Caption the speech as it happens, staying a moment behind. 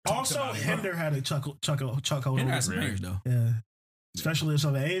Also, Hinder had a chuckle. Hinder has some bangers though. Yeah. Especially if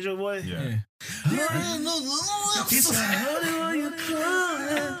something Angel boy. Yeah. He said, "What you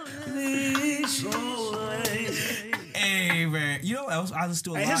calling me so late?" Hey man, you know what else? I just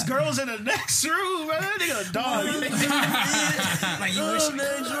do a lot. His girl's in the next room, man. That nigga a dog. Like you wish.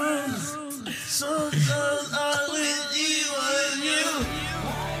 Sometimes I with you and you.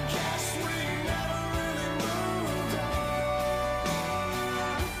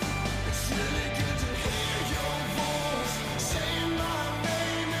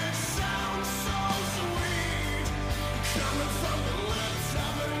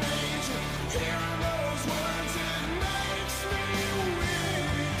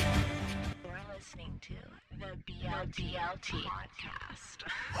 BLT podcast.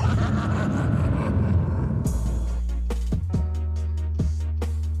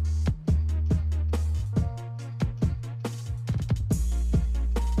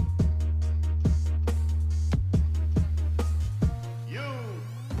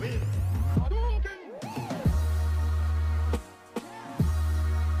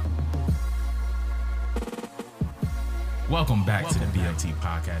 Welcome back to the BLT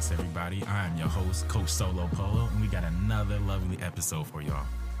podcast, everybody. I am your host, Coach Solo Polo, and we got another lovely episode for y'all.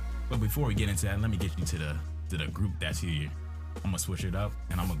 But before we get into that, let me get you to the group that's here. I'm gonna switch it up,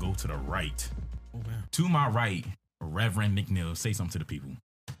 and I'm gonna go to the right. Oh, man. To my right, Reverend McNeil. Say something to the people.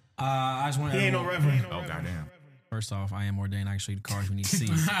 I just want to. He ain't no reverend. Oh goddamn! First off, I am ordained. I can show you the cars we need to see.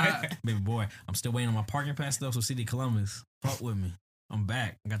 Baby boy, I'm still waiting on my parking pass stuff. So City of Columbus, fuck with me. I'm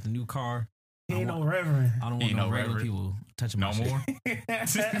back. I got the new car. He ain't no reverend. I don't want no regular reverend. people touching my No more.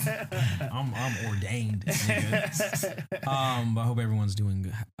 I'm ordained. Nigga. But I hope everyone's doing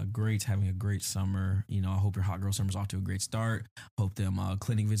having a great summer. You know, I hope your hot girl summer's off to a great start. Hope them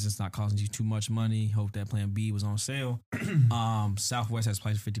clinic visits not costing you too much money. Hope that Plan B was on sale. Southwest has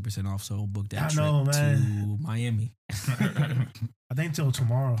priced 50% off, so book that trip to Miami. I think till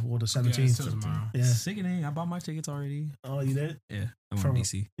tomorrow or the 17th. Till tomorrow. Yeah. Sickening. I bought my tickets already. Oh, you did? Yeah. I'm From on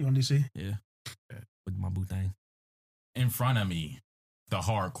DC. You on DC? Yeah. With my boo thing. In front of me, the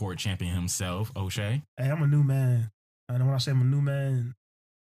hardcore champion himself, O'Shea. Hey, I'm a new man. I know when I say I'm a new man,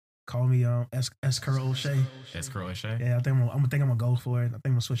 call me S Curl O'Shea. S Curl O'Shea. Yeah, I think I'm gonna go for it. I think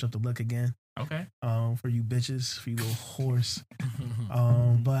I'm gonna switch up the look again. Okay. For you bitches, for you little horse.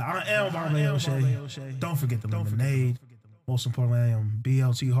 But I am Barley O'Shea. Don't forget the lemonade. Most importantly, I am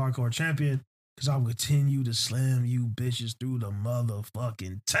BLT hardcore champion. Cause I will continue to slam you bitches through the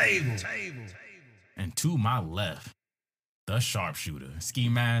motherfucking table. And to my left, the sharpshooter. Ski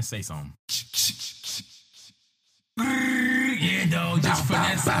Man, say something. Yeah, dog, just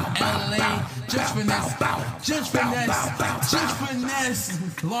finesse LA, just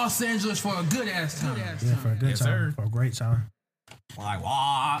finesse Los Angeles for a good ass time. Yeah, for a good time, sir. For a great time. Like,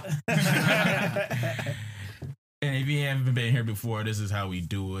 what? And if you haven't been here before, this is how we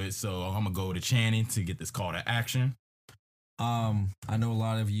do it. So I'm gonna go to Channing to get this call to action. I know a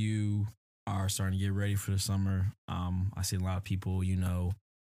lot of you are starting to get ready for the summer. I see a lot of people,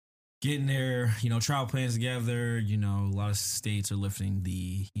 getting their, travel plans together. A lot of states are lifting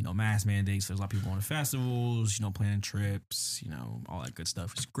the, mask mandates. There's a lot of people going to festivals, planning trips, all that good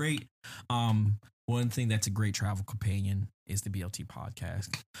stuff. It's great. One thing that's a great travel companion is the BLT podcast.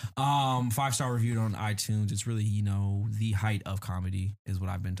 5-star reviewed on iTunes. It's really, the height of comedy is what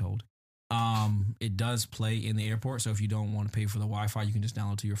I've been told. It does play in the airport. So if you don't want to pay for the Wi-Fi, you can just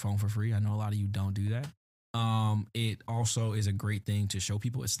download to your phone for free. I know a lot of you don't do that. It also is a great thing to show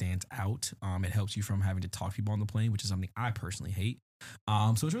people. It stands out. It helps you from having to talk to people on the plane, which is something I personally hate.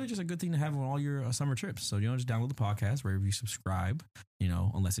 So it's really just a good thing to have on all your summer trips. So, just download the podcast wherever you subscribe,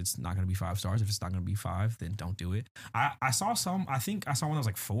 unless it's not going to be 5 stars. If it's not going to be 5, then don't do it. I saw one that was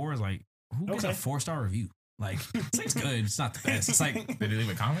like 4. I was like, who gets a 4-star review? Like, it's good. It's not the best. It's like, did they leave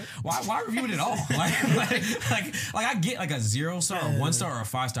a comment? Why review it at all? Like I get like a 0-star, or 1-star, or a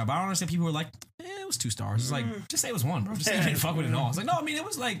 5-star, but I don't understand people who are like, it was 2 stars. It's like, just say it was 1, bro. Just say you didn't fuck with it at all. It's like, no, I mean, it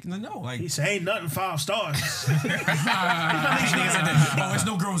was like, no, like. He said, ain't nothing 5 stars. Oh, it's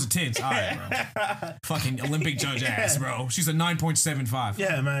no girls at 10s. All right, bro. Fucking Olympic judge ass, bro. She's a 9.75.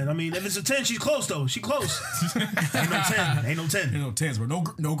 Yeah, man. I mean, if it's a 10, she's close, though. She close. Ain't no 10. Ain't no 10. Ain't no 10s, bro.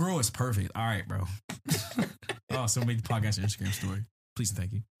 No girl is perfect. All right, bro. Oh, so make the podcast your Instagram story. Please and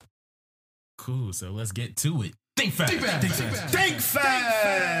thank you. Cool. So let's get to it. Think fast. Think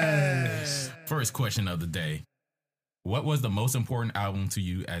fast. First question of the day. What was the most important album to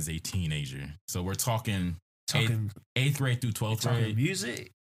you as a teenager? So we're talking 8th grade through 12th grade.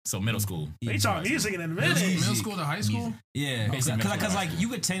 Music? So middle school. We talking music in a minute. Middle school to high school? Yeah, because like you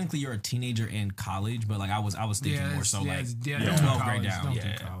could technically you're a teenager in college, but like I was thinking more so like 12th grade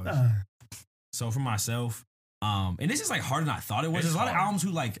down. So for myself, and this is like harder than I thought it was. There's a lot of albums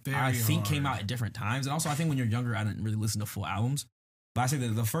who like I think came out at different times, and also I think when you're younger, I didn't really listen to full albums. But I say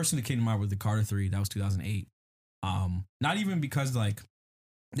that the first thing that came to mind was the Carter 3. That was 2008. Not even because like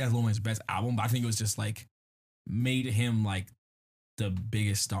that's Lil Wayne's best album, but I think it was just like made him like the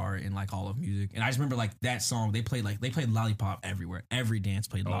biggest star in like all of music. And I just remember like that song they played Lollipop everywhere. Every dance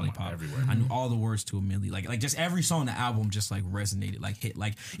played Lollipop everywhere. I knew all the words to a million. Like just every song on the album just like resonated, like hit,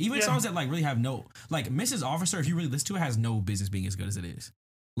 like even songs that like really have no, like Mrs. Officer, if you really listen to it, has no business being as good as it is.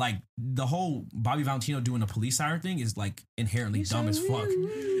 Like the whole Bobby Valentino doing the police siren thing is like inherently dumb as fuck.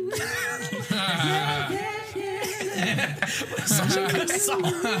 Such a good song.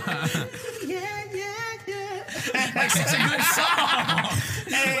 Like such a good song.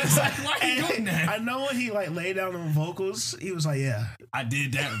 It's like, why are you doing that? I know when he like laid down on vocals, he was like, "Yeah, I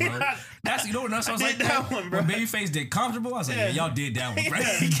did that, bro." That's you know what else I was like that one, bro. When Babyface did Comfortable, I was like, "Yeah, y'all did that one, bro."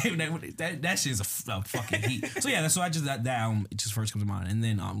 He gave that shit's a fucking heat. So yeah, that's why I just that album it just first comes to mind, and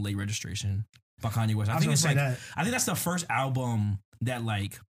then Late Registration by Kanye West. I think it's like I think that's the first album that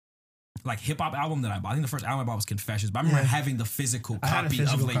like hip hop album that I bought. I think the first album I bought was Confessions, but I remember having the physical copy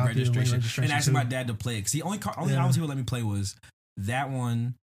of Late Registration and asking my dad to play it. Because the only albums he would let me play was that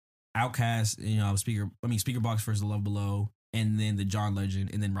one, Outkast, Speaker Box versus The Love Below, and then the John Legend,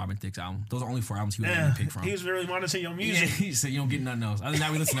 and then Robin Thicke's album. Those are only 4 albums he would let me pick from. He was really monitoring your music. Yeah, he said you don't get nothing else. Other than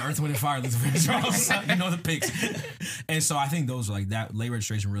that, we listen to Earth, Wind, and Fire, listen to Drums. You know the picks. And so I think those are like that. Late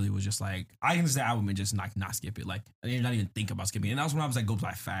Registration really was just like I can listen to the album and just not skip it. Like I did not even think about skipping it. And that was when I was like go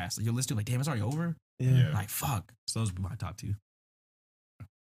by fast. Like you'll listen to it like damn, it's already over. Yeah. Like fuck. So those would be my top 2.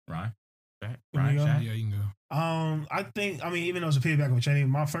 Ryan, Yeah, you can go. I think even though it's a piggyback with Cheney,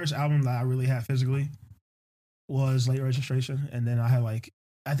 my first album that I really had physically was Late Registration, and then I had like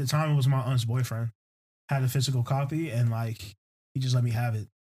at the time it was my aunt's boyfriend had a physical copy, and like he just let me have it.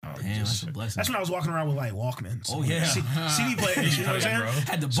 Oh, damn, that's a blessing. That's when I was walking around with like Walkmans. Oh yeah, CD players. You know what I'm saying? Bro.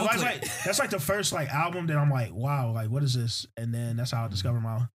 Had the so booklet. that's like the first like album that I'm like, wow, like what is this? And then that's how I discovered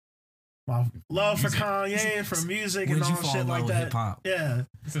my love for Kanye and for music and all shit like that. Hip-hop? Yeah,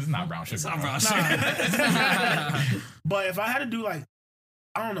 this is not brown sugar. It's not brown sugar. But if I had to do like,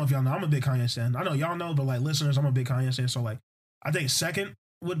 I don't know if y'all know, I'm a big Kanye stan. I know y'all know, but like listeners, I'm a big Kanye stan. So like, I think second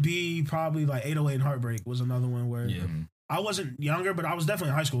would be probably like 808 and Heartbreak was another one where I wasn't younger, but I was definitely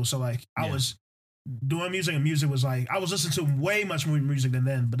in high school. So like, I was doing music, and music was like I was listening to way much more music than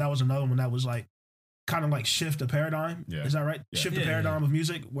then. But that was another one that was like kind of like shift the paradigm. Yeah. Is that right? Yeah. Shift the paradigm of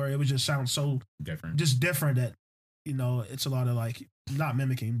music where it would just sound so different that it's a lot of like not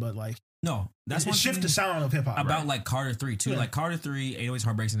mimicking, but like. No, that's one shift the sound of hip hop about like Carter 3 too. Yeah. Like Carter 3, 808s,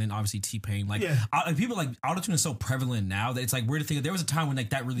 Heartbreaks, and then obviously T-Pain. Like people like autotune is so prevalent now that it's like weird to think there was a time when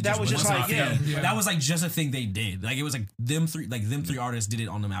like that really was just like that was like just a thing they did. Like it was like them three artists did it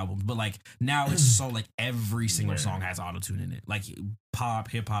on them albums, but like now it's so like every single song has autotune in it. Like pop,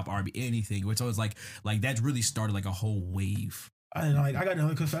 hip hop, R&B, anything. So it's like that's really started like a whole wave. I got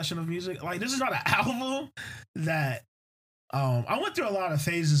another confession of music. Like this is not an album that I went through a lot of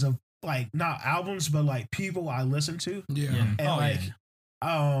phases of. Like not albums, but like people I listen to.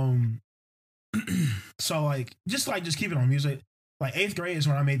 And so like just keep it on music. Like 8th grade is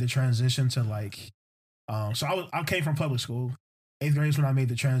when I made the transition to like, so I came from public school. 8th grade is when I made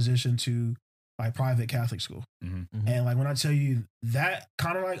the transition to like private Catholic school. Mm-hmm. And like when I tell you that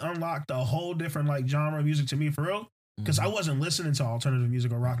kind of like unlocked a whole different like genre of music to me for real, because I wasn't listening to alternative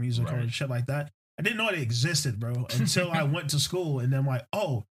music or rock music or shit like that. I didn't know it existed, bro, until I went to school, and then like,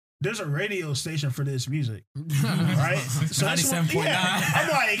 oh. There's a radio station for this music, right? So 97.9. I'm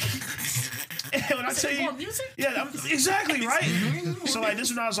like, when I tell you, music? Exactly right. So like,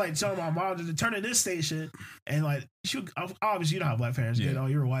 this is when I was like telling my mom to turn to this station, and like, obviously you know how black parents get. Oh,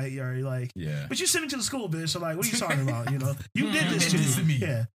 you're white, you're like, but you sent me to the school, bitch. So like, what are you talking about? You did this to me.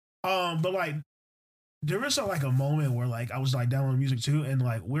 Yeah. But like. There was like a moment where like I was like downloading music too, and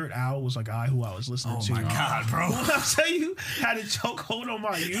like Weird Al was a guy who I was listening to. Oh my god, bro! When I tell you had a chokehold on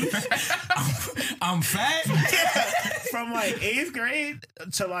my youth. I'm fat. From like 8th grade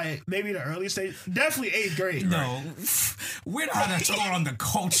to like maybe the early stage, definitely 8th grade. No, Weird Al had a chokehold on the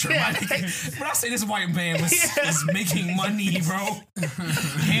culture. When I say this white man was making money, bro,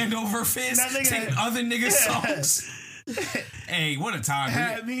 hand over fist, taking other niggas' songs. Hey, what a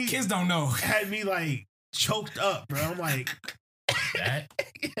time! Kids don't know. Had me like choked up, bro. I'm like, That?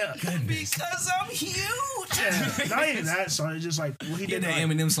 Yeah. Because I'm huge. Yeah, not even that song. It's just like well, he did the like,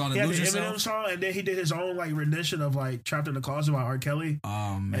 Eminem song, he had Lose the Yourself. Eminem song, and then he did his own like rendition of like Trapped in the Closet by R. Kelly.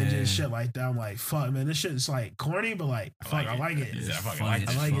 Oh man, And just shit like that. I'm like, fuck, man, this shit is like corny, but like, fuck, I like it. Yeah, I fucking funny like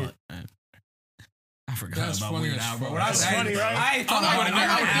as I like fuck. it. I forgot That's about funny Weird as Al, bro. fuck. When I That's was funny, right? I ain't thought I about would it.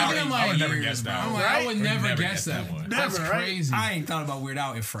 never- I would never years, guess that. bro. one. I would never Never guess that. one. That's Never, right? crazy. I ain't thought about Weird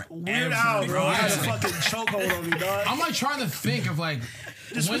Al in forever. Weird Al, bro. I had a Yeah. fucking chokehold on me, dog. I'm like trying to think of like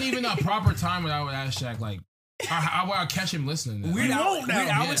when even a proper time when I would ask Shaq like I would catch him listening. To that. Weird You Al, won't now. Weird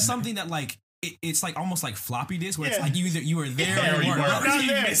Al Yeah. is something that like it's like almost like floppy disk where it's Yeah. like you were there Yeah, or you you weren't. weren't. Bro, Not you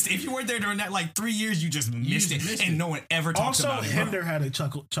there. missed it. If you weren't there during that like 3 years, you just missed just it, missed and it. no one ever talks Also, about it. Bro. Hinder had a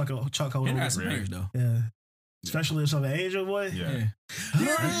chokehold on Hinder me. has some Really? bangers though. Yeah. Especially if something Angel boy. Yeah.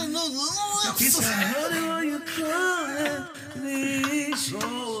 He said, "Honey, what you calling me so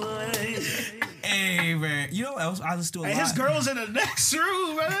late?" Hey man, you know what else? I just do a And lot. his girl's in the next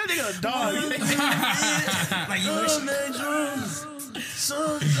room, man. That nigga a dog. like you wish.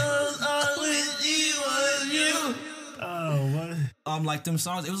 Sometimes I wish he was you. Oh, what? Like them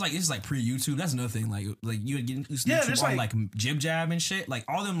songs, it was like it's like pre-YouTube. That's another thing. Like you would get used to Yeah, YouTube there's on like- like Jib Jab and shit. Like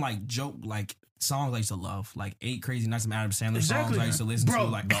all them like joke like songs I used to love. Like 8 Crazy Nights of Adam Sandler Exactly. songs I used to listen Bro.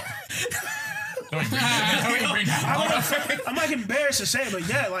 to. Like I'm like embarrassed to say it, but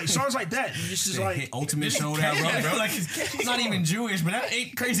yeah, like songs like that. This is like hit Ultimate Show that bro. Like it's not even Jewish, but that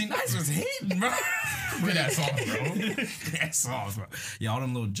 8 Crazy Nights was hitting, bro. Look at that song, bro. That songs, bro. Yeah, all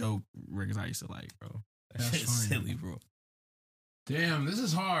them little joke records I used to like, bro. That That's shit's funny. silly, bro. Damn, this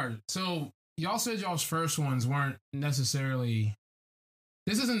is hard. So y'all said y'all's first ones weren't necessarily.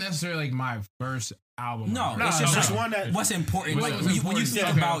 This isn't necessarily like my first album. No, Nah, it's it's just just like, one that what's important. What Like was when you important? think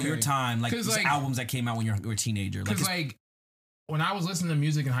Okay, about okay. your time, like 'Cause, these like- albums that came out when you were a teenager. Like, Because like when I was listening to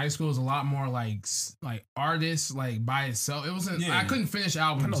music in high school, it was a lot more like artists like by itself. It wasn't. Yeah. I couldn't finish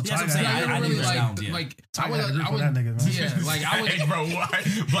albums. I know Yeah, that's what I'm Tyga saying. had I a never I really didn't like sound, yeah. like Tyga I would had a group I with would that nigga, man. yeah like I would Hey, bro, what?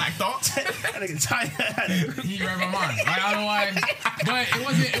 Black Thought? That nigga Tyga. he read my mind. Like I don't know why, but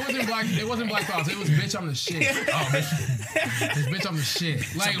it wasn't Black Thoughts. It was Bitch I'm the Shit. Oh, It's Bitch I'm the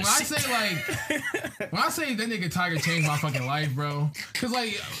Shit. Like when I say that nigga Tiger changed my fucking life, bro. Cause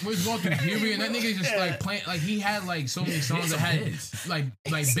like we was going through puberty and that nigga just like playing like he had like so many songs that had like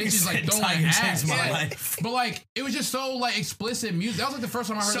bitches like throwing Tiger ass. changed my Like, life. but like it was just so like explicit music. That was like the first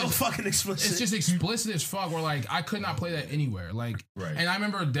time I heard So this. fucking explicit. It's just explicit as fuck. Where like I could not play that anywhere. Like, Right. and I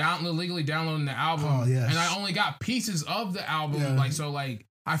remember legally downloading the album, Oh, yes. and I only got pieces of the album. Yeah. Like, so like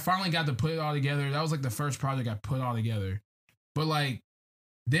I finally got to put it all together. That was like the first project I put all together. But like,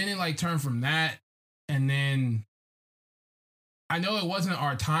 then it like turned from that, and then I know it wasn't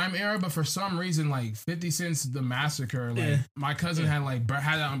our time era, but for some reason, like 50 Cent's The Massacre, like Yeah. my cousin had like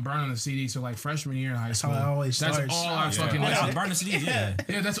had that on burn on the CD. So like freshman year in high That's school, how it always that's starts. all I Yeah. fucking Yeah. listened. Yeah, burn the CDs, yeah.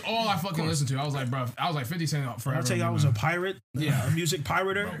 Yeah, that's all I fucking listened to. I was like, bro, I was like 50 Cent forever. I'll tell you, I was a pirate. Yeah. A music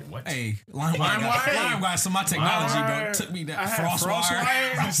pirater. Bro, what? Hey, LimeWire got some of my technology, bro. Took me I that had FrostWire.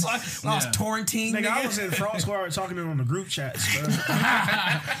 FrostWire. I was like, when I was Yeah. torrenting, Nigga, I nigga. was in FrostWire talking to him on the group chats, bro.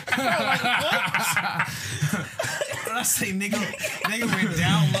 When I say nigga would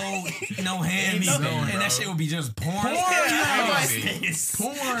download no hands, Ain't nothing, and that shit would be just porn. Porn, I'm bro. like, it's-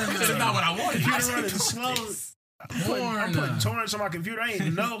 Porn. That's not what I wanted. Computer running slow. I'm putting torrents on my computer. I ain't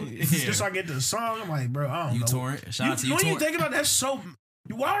even know. Just so I get the song. I'm like, bro, I don't You know. torrent. Shout out to you, When you torrent. think about that, that's so.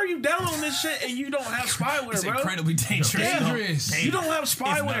 Why are you downloading this shit and you don't have spyware, It's bro? incredibly dangerous. Dangerous. You don't have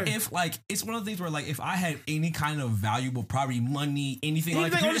spyware. If like it's one of the things where like if I had any kind of valuable property, money, anything on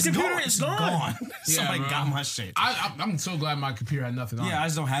the Anything computer, on the it's computer, gone. it's gone. Somebody bro. got my shit. I'm so glad my computer had nothing on Yeah, I it.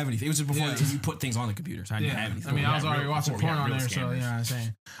 just don't have anything. It was just before Yeah. you put things on the computer, so I didn't have Yeah, anything. I mean, I was Before we already had watching real- porn before on we there, had so real you know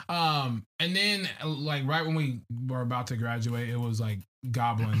what I'm saying. And then like right when we were about to graduate, it was like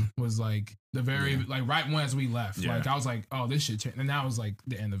Goblin was like the very like right when as we left. Yeah. Like I was like, oh, this shit changed, and that was like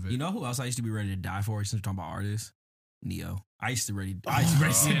the end of it. You know who else I used to be ready to die for? Since we're talking about artists, Neo. I used to ready. Yeah. I used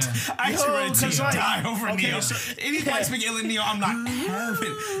to ready to 'cause, like, die over okay, Neo. so- Anybody speak ill of Neo, I'm not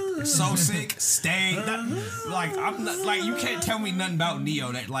having. So sick, stay. Like I'm not, like you can't tell me nothing about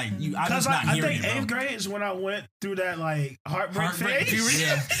Neo that like you. I'm Because just not I hearing think it, bro. 8th grade is when I went through that like heartbreak Heartbreak phase. period.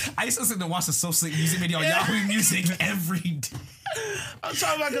 Yeah. I used to listen to watch the So Sick music video on Yahoo Music every day. I'm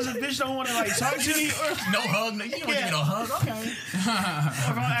talking about because a bitch don't want to like talk to me, or No hug. No, you don't give me no hug. Okay. if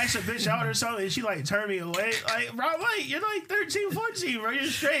I ask a bitch out or something and she like turn me away, like bro, like you're like 13, 14, bro, you're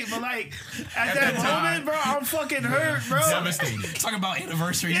straight. But like at that that moment, bro, I'm fucking hurt, bro. Devastated. Talking about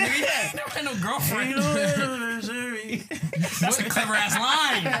anniversaries. Yeah. Nigga, you never had no girlfriend. Ain't no anniversary. That's a clever ass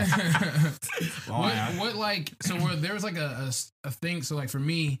line. What like so where there was like a thing. So like for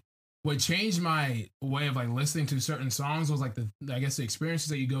me, what changed my way of like listening to certain songs was like the experiences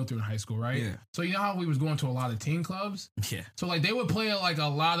that you go through in high school, right? Yeah. So you know how we was going to a lot of teen clubs? Yeah. So like they would play like a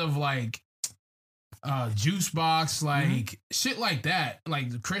lot of like Juice Box, like shit like that.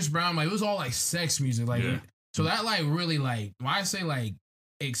 Like Chris Brown, like it was all like sex music. Like so that like really like when I say like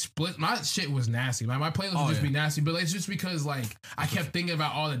explicit, my shit was nasty. Like my playlist would just be nasty, but it's just because like I kept thinking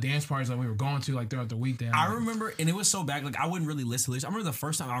about all the dance parties that we were going to like throughout the weekend. I remember, and it was so bad. Like I wouldn't really listen to this. I remember the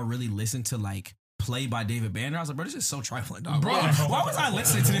first time I really listened to like Play by David Banner. I was like, bro, this is so trifling, dog. Bro, why was I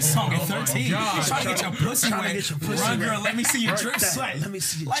listening to this song at 13? Trying to get your pussy wet. Run, girl, let me see your drip sweat. Let me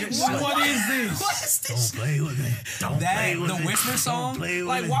see your drip sweat. What is this? What is this? Don't play with me. Don't play with me. The Whisper song?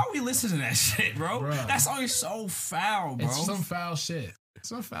 Like, why are we listening to that shit, bro? That song is so foul, bro. It's some foul shit.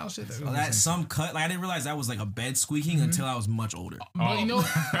 Some foul shit. That some cut. Like I didn't realize that was like a bed squeaking until I was much older. But you know, like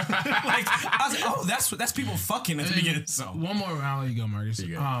I was like, oh, that's people fucking at the beginning of the song. One more round, I'll let you go, Marcus.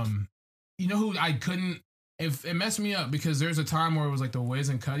 You know who I couldn't? If it messed me up because there's a time where it was like the Wiz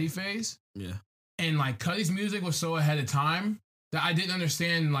and Cudi phase. Yeah. And like Cudi's music was so ahead of time that I didn't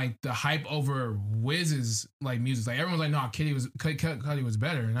understand like the hype over Wiz's like music. Like everyone's like, no, Cudi was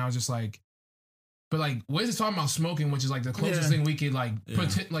better, and I was just like. But like Wiz is talking about smoking, which is like the closest thing we could like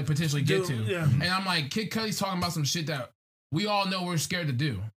potentially get to. Yeah. And I'm like, Kid Cudi's talking about some shit that we all know we're scared to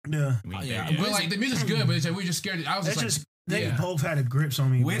do. Yeah. But like the music's good, but it's like we're just scared. I was just they both had the grips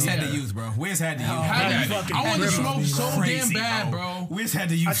on me. Wiz had the youth, bro. Wiz had the youth. I wanted to smoke so damn bad, bro. Wiz had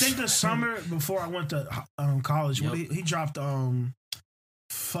the youth. I think the summer before I went to college, he dropped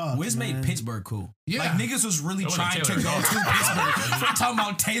Wiz made Pittsburgh cool. Yeah. Like niggas was really trying to go to Pittsburgh. For talking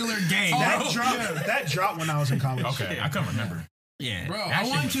about Taylor Gang. That dropped when I was in college. Okay, I can't remember. Yeah, bro, I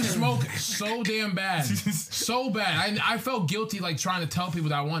wanted to smoke so damn bad, so bad. I felt guilty like trying to tell people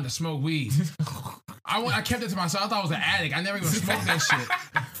that I wanted to smoke weed. I kept it to myself. I thought I was an addict. I never even smoked that shit.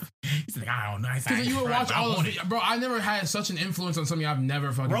 He's like, I don't know. Because you would watch all those videos. Bro, I never had such an influence on something I've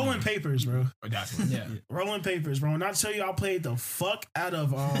never fucking Rolling Papers, bro. That's what. Yeah. Rolling Papers, bro. And I tell you, I played the fuck out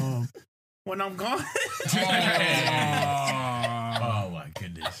of When I'm Gone. Oh my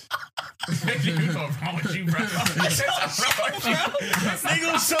goodness. What's wrong with you, bro?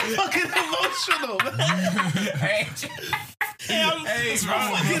 Nigga was so fucking emotional, man. Hey, bro.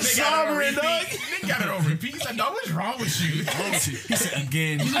 Fucking sovereign, dog. They got it on repeat. He's like, dog, what's wrong with you? He said,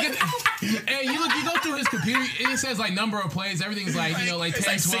 again. You look at, you go through his computer, it says like number of plays, everything's like, you know, like 10,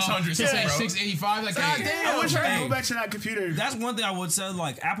 like 600. It says 685. Like, God damn. I wish I could go back to that computer. That's one thing I would say,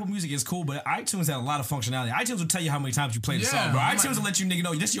 like, Apple Music is cool, but iTunes had a lot of functionality. iTunes will tell you how many times you play the song, bro. iTunes will let you nigga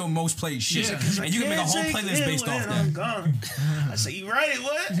know this is your most played shit. Yeah, and you can make a whole playlist based off that. I'm gone. I say, you right,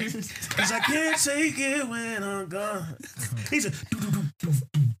 what? Because I can't take it when I'm gone. He said,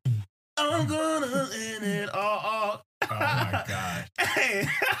 I'm gonna end it all. Oh my God. Hey.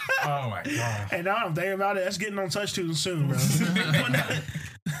 Oh my God. Hey, now I'm thinking about it. That's getting on Touch Tunes soon, bro.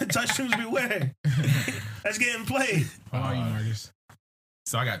 Touch Tunes beware. That's getting played. How are you, Marcus?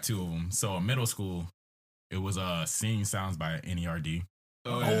 So I got two of them. So in middle school, it was Singing Sounds by NERD.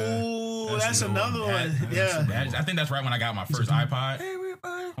 Oh, yeah. That's another one. I think that's right when I got my first iPod.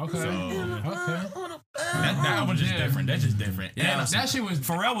 Okay. So, that one's just different. That's just different. Yeah, that shit was.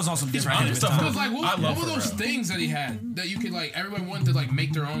 Pharrell was on some different stuff. Because like, what were those things that he had that you could like? Everyone wanted to like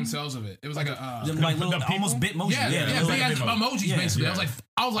make their own cells of it. It was like a like little almost Bitmoji. Yeah. He had emojis basically. Yeah.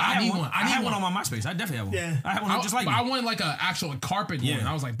 I was like, I need one. I had one on my MySpace. I definitely had one. Yeah, I had one just like. I wanted like an actual carpet one.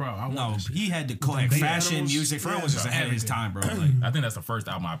 I was like, bro, I want. No, he had the like fashion music. Pharrell was just ahead of his time, bro. Like, I think that's the first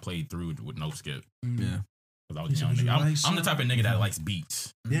album I played through with no skip. Yeah. I was young nigga. I'm the type of nigga that likes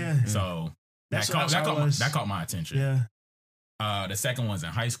beats. Yeah. So that caught my attention. Yeah. The second one's in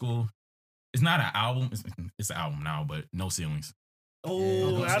high school. It's not an album. It's an album now, but No Ceilings.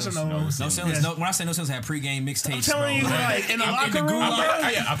 Oh, that's another one. No Ceilings. When I say No Ceilings, I had pregame mixtapes. I'm telling you, like in the locker room.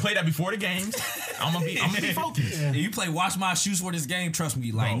 I play that before the games. I'm gonna be focused. Yeah. You play Watch My Shoes for this game. Trust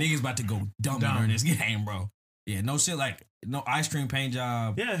me, like niggas about to go dumb during this game, bro. Yeah, no shit like no ice cream paint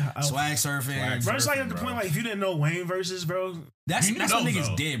job. Yeah, swag surfing. Bro, it's like at the point like if you didn't know Wayne verses, bro. That's what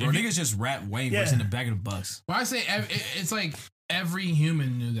niggas did, bro. Niggas just rap Wayne verse in the back of the bus. Well, I say it's like every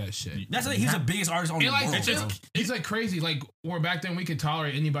human knew that shit. That's like he's the biggest artist on the world. It's like crazy. Like where back then we could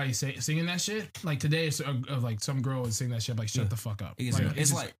tolerate anybody singing that shit. Like today, it's like some girl would sing that shit. Like shut the fuck up.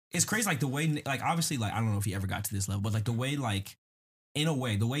 It's crazy. Like the way like obviously like I don't know if he ever got to this level, but like the way like in a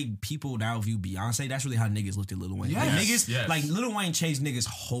way, the way people now view Beyonce, that's really how niggas looked at Lil Wayne. Yes. Like niggas, Yes. like Lil Wayne changed niggas'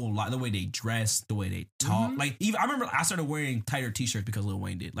 whole lot. The way they dress, the way they talk. Like even I remember I started wearing tighter t-shirts because Lil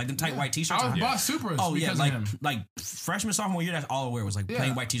Wayne did. Like them tight white t-shirts. I was bought Supers. Oh yeah, because like of him. like freshman sophomore year, that's all I wear was like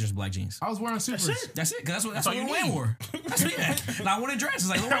plain white t-shirts, black jeans. I was wearing Supers. That's it. Cause that's what all Lil you Wayne need. wore. That's what and I wanted dresses.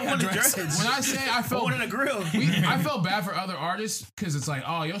 Like Lil Wayne got dresses. When I say I felt One in a grill. I felt bad for other artists because it's like,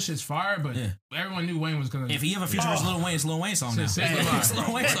 oh, your shit's fire, but everyone knew Wayne was gonna. If he ever features with Lil Wayne, it's Lil Wayne song now. It's It's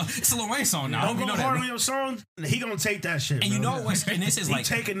Lil Wayne song. It's a Lil Wayne song now. Don't You go know hard that. on your song. He gonna take that shit. And you bro. know what's and this is he like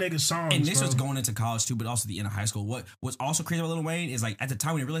take a nigga's songs. and this bro. was going into college too, but also the end of high school. What's also crazy about Lil Wayne is like at the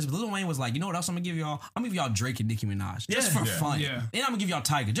time when he realized Lil Wayne was like, you know what else I'm gonna give y'all? I'm gonna give y'all Drake and Nicki Minaj just for fun. Yeah. And I'm gonna give y'all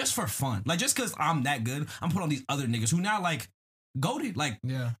Tyga just for fun. Like just cause I'm that good, I'm putting on these other niggas who now like goated. Like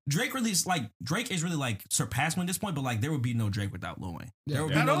Drake really Drake is really like surpassed me at this point, but like there would be no Drake without Lil Wayne. There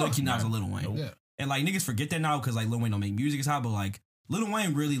would be no Nicki Minaj or Lil Wayne. Yeah. And like niggas forget that now because like Lil Wayne don't make music as hot, but like Lil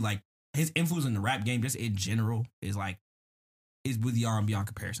Wayne really like his influence in the rap game just in general is like is with the R&B on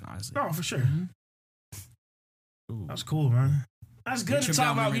comparison, honestly. No, for sure. That's cool, man. That's good to Trip talk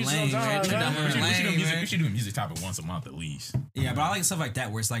down about memory music lane, sometimes, man. Trip down man. memory lane. We should do a music topic once a month at least. Yeah, but I like stuff like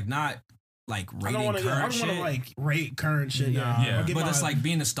that where it's like not like I rating don't want to. I current don't want shit. to like rate current shit. Nah. Yeah. I'll get But my- it's like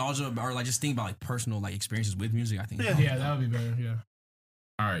being nostalgia or like just thinking about like personal like experiences with music. I think. Yeah, that would be better. Yeah.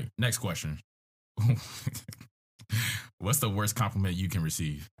 All right, next question. What's the worst compliment you can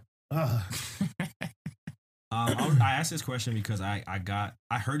receive? I asked this question because I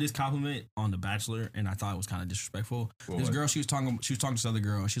heard this compliment on The Bachelor and I thought it was kind of disrespectful. This girl she was talking to this other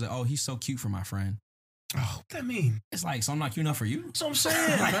girl and she's like, "Oh, he's so cute for my friend." Oh, what that mean? It's like, so I'm not cute enough for you? That's what I'm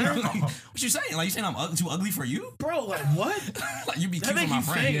saying, Like, man. what you saying? Like you saying I'm too ugly for you? Bro, like what? Like you be That cute for make my you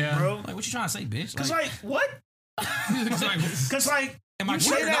friend? think, Yeah. bro. Like what you trying to say, bitch? Cause like what? It's like, Cause like Am I you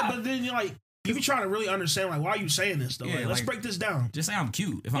cute say or that, not? but then you're like you be trying to really understand like why are you saying this though? Yeah, Like, let's like- break this down. just say I'm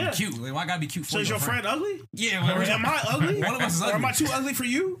cute. If I'm Yeah. cute, like why I gotta be cute for So is your your friend ugly? Yeah, Or whatever. am I ugly? One of us is Or am ugly. I too ugly for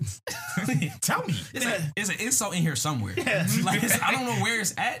you? Tell me. It's an insult in here somewhere. Yeah. Like I don't know where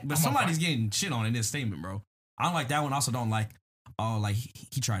it's at, but somebody's getting shit on in this statement, bro. I don't like that one. I also don't like, oh, like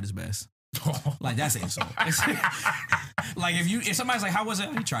he tried his best. Like that's an insult. Like if somebody's like, how was it?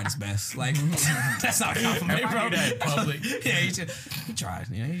 He tried his best. Like that's not a compliment, If I bro. hear that in public. Yeah, he tried.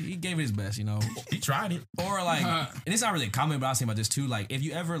 You know, he gave it his best. You know, He tried it. or like, and it's not really a comment, but I was thinking about this too. Like if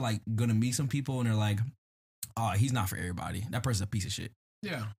you ever like gonna meet some people and they're like, oh, he's not for everybody. That person's a piece of shit.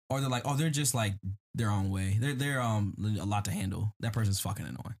 yeah. Or they're like, oh, they're just like their own way. They're a lot to handle. That person's fucking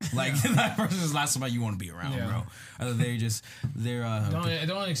annoying. Like that person is not somebody you want to be around, Yeah. bro. Or they're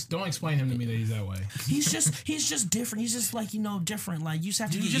Don't explain him to me that he's that way. he's just different. He's just like different. Like you just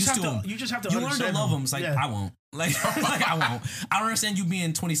have to get used to him. You just have to. You learn to understand love him. It's like Yeah. I won't. Like I won't. I don't understand you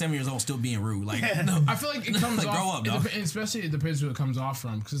being 27 years old still being rude. Like no. I feel like it comes Like, off. grow up, dog. Especially it depends who it comes off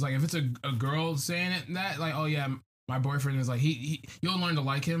from. Because like if it's a girl saying it, that like, oh yeah, my boyfriend is like you'll learn to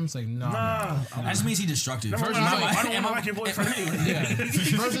like him. It's like no. Nah. That just means he's destructive. Number First one, of all, I don't am want to like your boyfriend anyway. Yeah.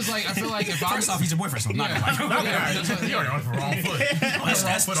 Versus like I feel like if I'm First off, he's your boyfriend, so I'm not Yeah. gonna like him. Yeah, that's what- You already on the wrong foot.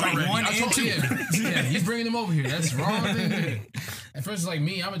 That's foot trait already. one I and told two. you, yeah, he's bringing him over here. That's wrong. At first, it's like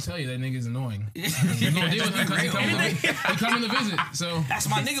me, I'm gonna tell you that nigga's annoying. You're gonna deal with him because he coming to visit. So That's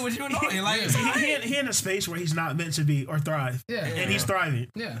my nigga. What you annoying? Like, He in a space where he's not meant to be or thrive. yeah, And he's thriving.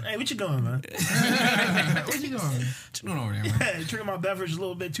 yeah. Hey, what you doing, man? What you doing? what you doing over there, man? Hey, drinking my beverage a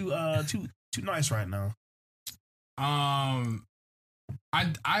little bit too nice right now.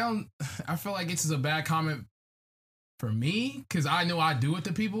 I feel like this is a bad comment for me because I know I do it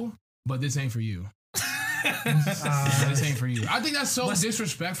to people, but this ain't for you. This ain't for you. I think that's so But-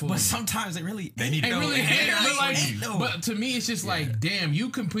 disrespectful. But sometimes they They need It to know. really Yeah, but, like, no. but to me, it's just like, damn, you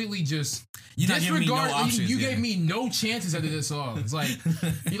completely just You're not giving me no disregard. options, you yeah. gave me no chances after this song. It's like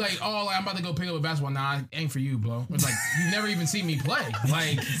you're like, oh, like, I'm about to go pick up a basketball. Nah, it ain't for you, bro. It's like you never even seen me play.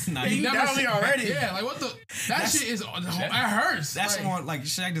 Like Nah, you you never down me seen- already. Yeah, like what the that shit is. It hurts. That's like, more like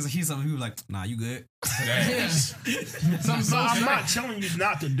Shaq does. He's something who like, nah, you good. Yeah. Something so I'm not straight. telling you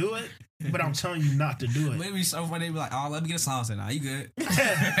not to do it, but I'm telling you not to do it. Maybe so funny. They be like, oh, let me get a song. I say, nah, you good.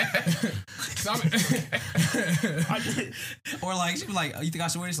 Or like she be like, oh, you think I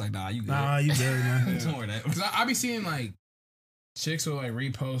should wear this? Like, nah, you good. Nah, you good, man. Don't wear that. Because I be seeing like chicks will like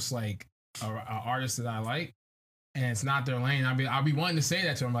repost like a artist that I like, and it's not their lane. I'll be wanting to say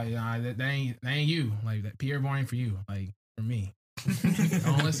that to them, like, nah, that ain't you. Like that Pierre Boy ain't for you. Like for me.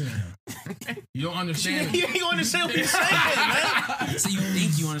 Don't listen to him. You don't understand. You ain't understand what you're saying, man. So you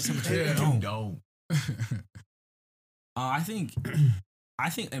think you understand what you're Yeah. doing? Don't. I think,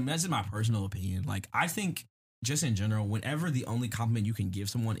 and that's just my personal opinion. Like, I think just in general, whenever the only compliment you can give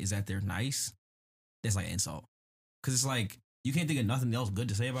someone is that they're nice, it's like insult. Because it's like, you can't think of nothing else good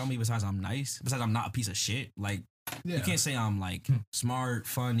to say about me besides I'm nice, besides I'm not a piece of shit. Like, you can't say I'm like smart,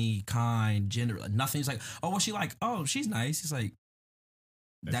 funny, kind, gender, nothing. It's like, oh, what's she like? Oh, she's nice. It's like,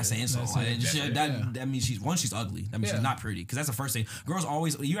 that's an insult. That means she's ugly. That means she's not pretty. Because that's the first thing. Girls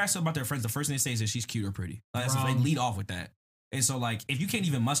always, you ask them about their friends, the first thing they say is that she's cute or pretty. Like, they lead off with that. And so, like, if you can't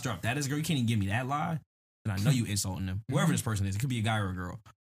even muster up that as a girl, you can't even give me that lie, then I know you insulting them. Whoever this person is, it could be a guy or a girl.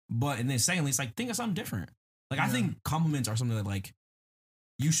 But, and then secondly, it's like, think of something different. Like, I think compliments are something that, like,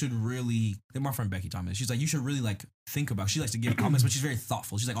 you should really, like my friend Becky told me, she's like, you should really like think about, she likes to give compliments, but she's very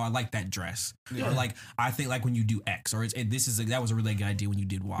thoughtful. She's like, oh, I like that dress. Or like, I think like when you do X, or that was a really good idea when you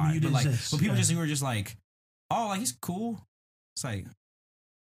did Y. But like, but people who are just like, oh, like he's cool. It's like,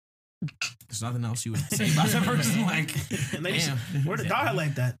 there's nothing else you would say about that person. Like, damn. Where the guy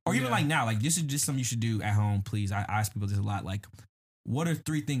like that? Or even like now, like this is just something you should do at home, please. I ask people this a lot. Like, what are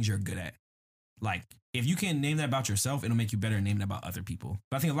 3 things you're good at? Like, if you can't name that about yourself, it'll make you better at naming it about other people.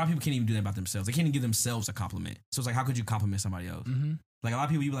 But I think a lot of people can't even do that about themselves. They can't even give themselves a compliment. So it's like, how could you compliment somebody else? Mm-hmm. Like a lot of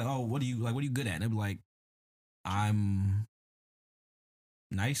people, you be like, oh, what are you good at? And they'll be like, I'm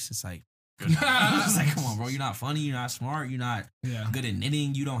nice. It's like, it's like, come on, bro. You're not funny. You're not smart. You're not good at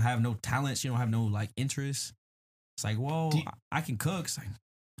knitting. You don't have no talents. You don't have no like interests. It's like, well, I can cook. It's like,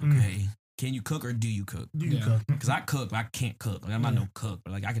 okay. Can you cook or do you cook? Do you cook? Because I cook, but I can't cook. Like, I'm not no cook,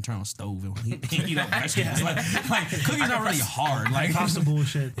 but like I can turn on a stove and heat up vegetables. Like cooking's not really hard. Like pasta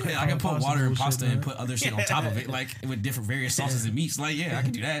bullshit. Yeah, I can put water in pasta and put other shit on top of it, like with different various sauces and meats. Like, I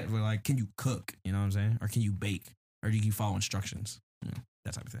can do that. But like, can you cook? You know what I'm saying? Or can you bake? Or do you follow instructions?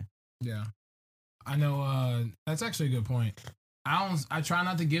 That type of thing. Yeah, I know. That's actually a good point. I try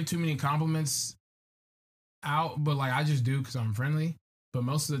not to give too many compliments out, but like I just do because I'm friendly. But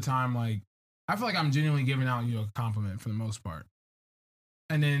most of the time, like, I feel like I'm genuinely giving out a compliment for the most part.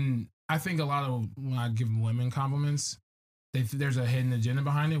 And then I think a lot of when I give women compliments, there's a hidden agenda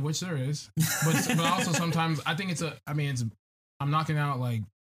behind it, which there is. But also sometimes I think I'm knocking out like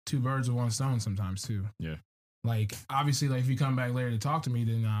 2 birds with 1 stone sometimes too. Yeah. Like, obviously, like if you come back later to talk to me,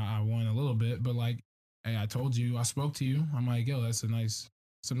 then I won a little bit. But like, hey, I told you, I spoke to you. I'm like, yo, that's some nice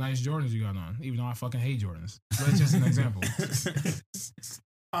Jordans you got on, even though I fucking hate Jordans. But it's just an example.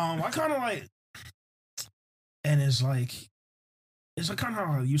 I kind of like, and it's like kind of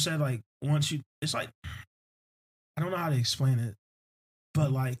how you said, like, it's like, I don't know how to explain it,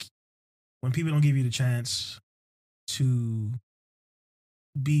 but like, when people don't give you the chance to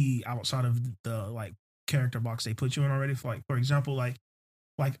be outside of the, like, character box they put you in already, for example, like,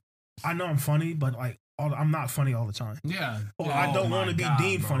 I know I'm funny, but like, I'm not funny all the time. Yeah. Or I don't want to be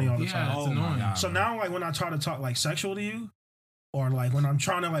deemed funny all the time. It's annoying. So now, like, when I try to talk like sexual to you, or like when I'm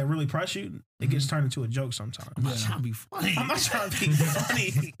trying to like really press you, it gets turned into a joke sometimes. I'm not trying to be funny. I'm not trying to be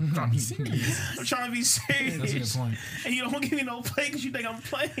funny. I'm trying to be serious. I'm trying to be serious. That's a good point. And you don't give me no play because you think I'm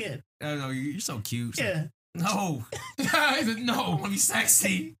playing. No, you're so cute. Yeah. No. He said, no, let me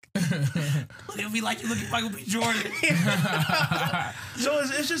sexy. It'll be like you look at Michael B. Jordan. So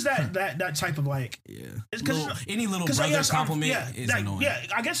it's just that type of like, it's because any little brother compliment is annoying. Yeah,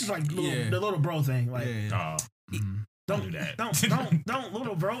 I guess it's like the little bro thing. Like, don't do that. Don't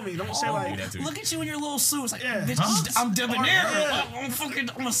little bro me. Don't say like, look at you in your little suit. It's like, bitch, I'm debonair.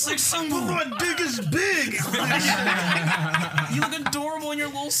 I'm a six symbol. My dick is big. You look adorable in your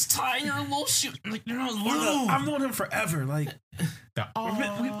little tie and your little shoe. Like, you're not little. I've known him forever. Like,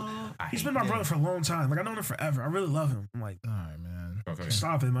 he's been my brother for a long time. Like, I've known him forever. I really love him. I'm like, all right, man. Okay.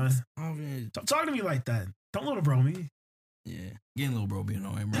 Stop it, man. Stop talking to me like that. Don't little bro me. Yeah, getting little bro be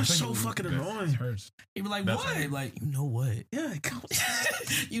annoying, bro. That's so fucking annoying. It hurts. He be like, what? Like, you know what? Yeah, come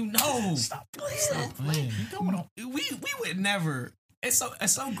you know. Stop playing. We would never. It's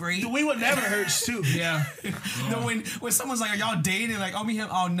so great. We would never hurts too. Yeah. No, when someone's like, are y'all dating? Like, oh, me, him?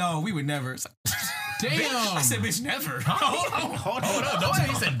 Oh, no, we would never. It's like, damn. I said, bitch, never. Hold on. Don't say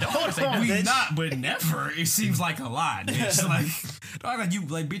he said don't. We not, but never. It seems like a lot, bitch. Like you,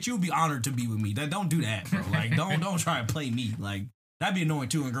 like, bitch, you'll be honored to be with me. Don't do that, bro. Like, don't try and play me. Like, that'd be annoying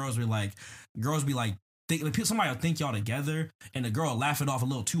too. And girls be like, somebody will think y'all together, and the girl laugh it off a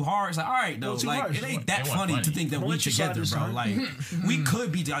little too hard. It's like, all right, though, like, it ain't that funny to think that we together, bro. Like, we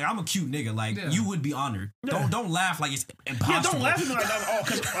could be. Like, I'm a cute nigga. Like, you would be honored. Yeah. Don't laugh like it's impossible. Yeah, don't laugh at me like that. Oh,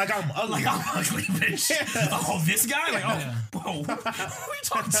 because like I'm ugly. Like I'm ugly, bitch. Oh, this guy. Like, whoa, who are you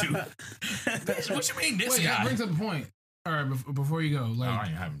talking to? Bitch, what you mean, this guy? That brings up a point. All right, before you go,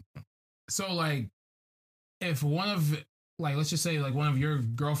 like, so like, if one of like, let's just say like one of your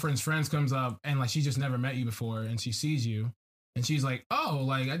girlfriend's friends comes up and like she just never met you before and she sees you and she's like, oh,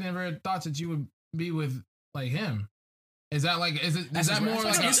 like I never thought that you would be with like him. Is that like is that more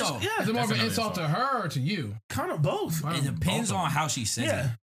like insult? Yeah. Is it more of an That's insult to another her or to you? Kind of both. It depends on how she says Yeah.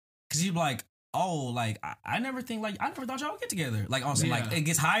 it. Because you'd be like, oh, like I never thought y'all would get together. Like also Yeah. like it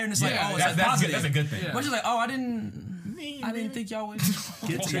gets higher and it's like, oh, it's like that's positive. good. That's a good thing. Yeah. But you're like, oh, I didn't think y'all would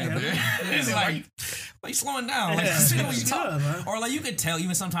Get together. It's like, why you slowing down? Like, Yeah. see what you Yeah, talk. man. Or like you could tell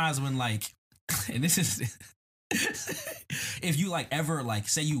even sometimes when like, and this is if you like ever like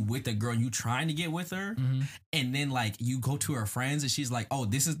say you with a girl and you trying to get with her and then like you go to her friends and she's like, oh,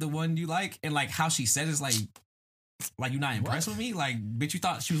 this is the one you like, and like how she said it's like you're not impressed with me, like bitch, you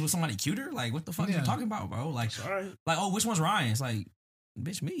thought she was with somebody cuter, like what the fuck are you talking about, bro? Like Sorry. like, oh, which one's Ryan? It's like,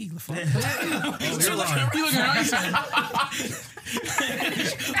 bitch, me. The fuck? You're Ryan. You looking around?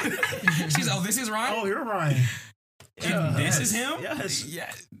 She's oh, this is Ryan. Oh, you're Ryan. And this is him. Yes.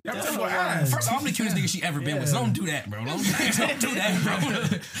 Yeah. That's Ryan. First of all, I'm the cutest nigga she ever been with. So don't do that, bro. Don't do that,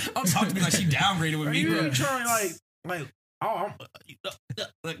 bro. Don't talk to me like she downgraded with Are me, you bro. trying like oh,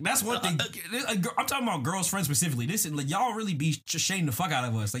 Like, that's one thing. I'm talking about girls' friends specifically. This is like y'all really be shaming the fuck out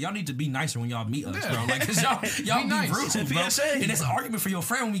of us. Like y'all need to be nicer when y'all meet us, bro. Like cause y'all be nice. rude, It's a bro. PSA. And it's an argument for your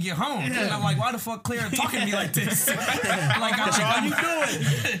friend when we get home. Yeah. And I'm like, why the fuck Claire talking to me like this? Like that's all you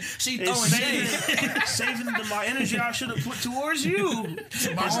doing. she It's throwing shade. saving my energy I should have put towards you. It's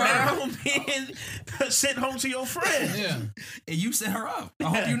now being sent home to your friend. Yeah. And you set her up. I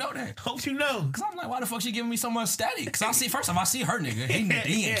hope you know that. Hope you know. Cause I'm like, why the fuck she giving me so much static? Cause I see first off, I see her nigga.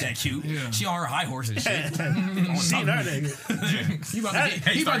 He ain't that cute. Yeah. She on her high horse and shit. Seen her nigga.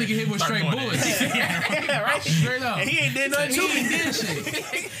 He about to get hit with straight bullets. Yeah, right. Straight up. And he ain't did nothing to He me. did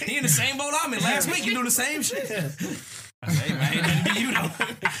shit. He in the same boat I'm in. Last week you do the same shit. Hey man, ain't nothing to be you know.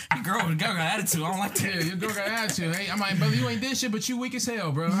 Girl got attitude. I don't like that. Yeah, your girl got attitude. Hey, I'm like, brother, you ain't did shit, but you weak as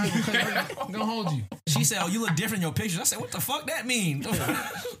hell, bro. I'm gonna hold you. She said, "Oh, you look different in your pictures." I said, "What the fuck that mean?"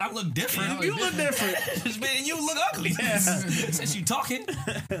 I look different. You look different. Man, you look ugly. Since you talking,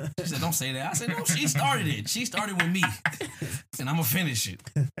 she said, "Don't say that." I said, "No, she started it. She started with me, and I'm gonna finish it."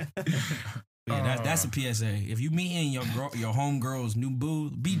 Yeah, that's a PSA. If you meeting your homegirl's new boo,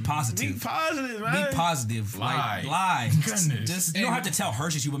 be positive. Be positive, man. Be positive. Lie. Like, lie. Goodness. Just you don't have to tell her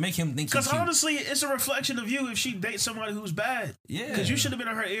she's you, but make him think she's Because cute. honestly, it's a reflection of you if she dates somebody who's bad. Yeah. Because you should have been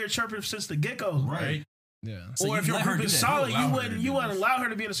in her ear chirping since the get go. Right. Yeah. So Or you if your let her group do is that. solid, Allow you her to wouldn't do wouldn't this. allow her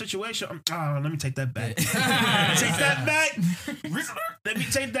to be in a situation. Let me take that back. Take that back. Let me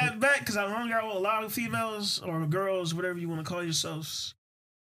take that back because I hung out with a lot of females or girls, whatever you want to call yourselves.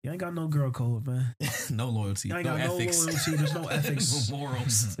 You ain't got no girl code, man. No loyalty. You ain't No got ethics. no loyalty. There's no ethics. No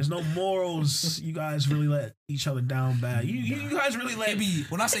morals. There's no morals. You guys really let each other down bad. You guys really let It be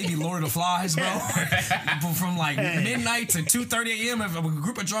when I say be Lord of the Flies, bro. From like midnight to 2:30 a.m. If a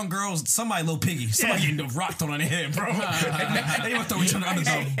group of drunk girls, somebody little piggy, somebody getting rocked on their head, bro. They gonna throw each other under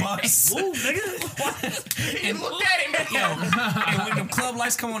the bus. Ooh, nigga. And look at him, yo. And when the club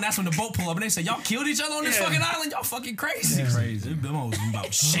lights come on, that's when the boat pull up, and they say, "Y'all killed each other on this Yeah. fucking island. Y'all fucking crazy." Yeah. Crazy. Them hoes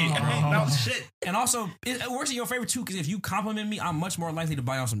about shit, bro. That was shit. And also, it works in your favor too, because if you compliment me, I'm much more likely to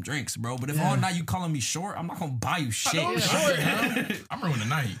buy you some drinks, bro. But if all night you calling me short, I'm not gonna buy you shit. I'm short, I'm ruining the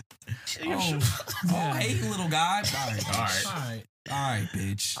night. Oh, hey, little guy. All right, All right. All right. all right,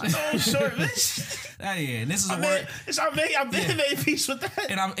 bitch. I'm short, bitch. Yeah, and this is a I've word. been made peace with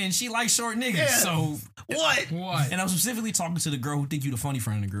that. And she likes short niggas. Yeah. So What? What? and I'm specifically talking to the girl who think you the funny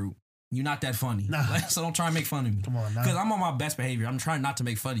friend in the group. You're not that funny. Nah. So don't try and make fun of me. Come on now. Because I'm on my best behavior. I'm trying not to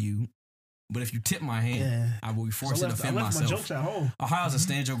make fun of you. But if you tip my hand, Yeah. I will be forced I to left defend my myself. jokes at home. Ohio's a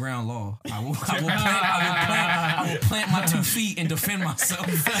stand your ground law. I will plant my 2 feet and defend myself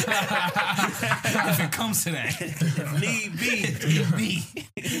if it comes to that. Need be. If me.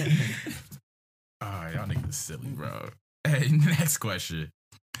 Y'all niggas silly, bro. Hey, next question.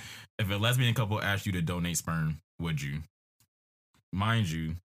 If a lesbian couple asked you to donate sperm, would you? Mind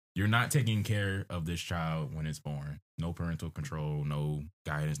you, you're not taking care of this child when it's born. No parental control, no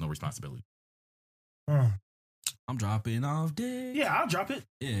guidance, no responsibility. I'm dropping off dead. Yeah, I'll drop it.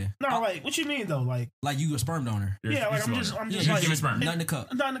 Yeah. No, like, what you mean though? Like, You a sperm donor. yeah, like I'm just Yeah, like giving sperm. Nothing to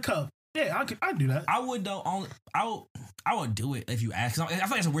cup. not in the cup. Yeah, I'd do that. I would though. I would do it if you ask. 'Cause I feel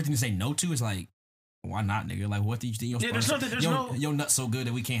like it's a weird thing to say no to. It's like, why not, nigga? Like, what do you think? Yeah, there's nothing. There's no. Your nut's so good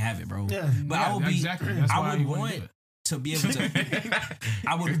that we can't have it, bro. Yeah. But I would be. Exactly. That's I why would you wouldn't want do it. to be able to.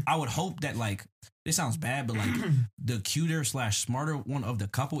 I would hope that like this sounds bad, but like the cuter / smarter one of the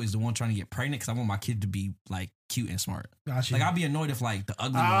couple is the one trying to get pregnant because I want my kid to be like cute and smart. Gotcha. Like I'd be annoyed if like the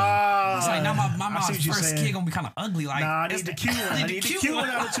ugly one. It's like now my I see mom's what you're first saying. kid gonna be kind of ugly. Like Nah, I need the cute one. I need the cute one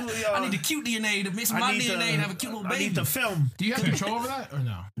out of two of y'all. I need the cute DNA to mix my DNA and have a cute little I baby. need the film. Do you have control over that or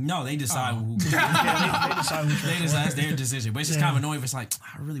no? No, they decide who. Yeah, they decide which They one. decide that's their decision. But it's just Yeah. kind of annoying if it's like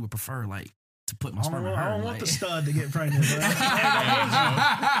I really would prefer like to put my sperm in her. I don't want like, the stud to get pregnant, bro.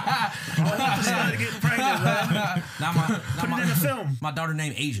 I don't want the stud to get pregnant, man. Put it in the film. My daughter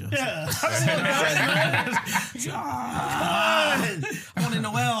named Asia. Yeah. I want to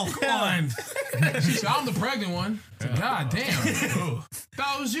Noel. Come on. She said, I'm the pregnant one. God damn.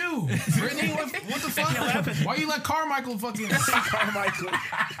 That was you. Brittany, what the fuck? Why you let Carmichael fucking... Carmichael.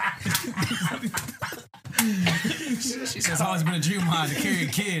 She says, it's always been a dream of mine to carry a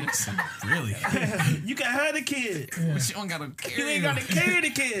kid. Really? You can have the kid. But you don't got to carry You ain't got to carry the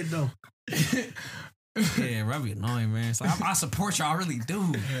kid, though. Yeah, that'd be annoying, man. It's like, I support y'all, I really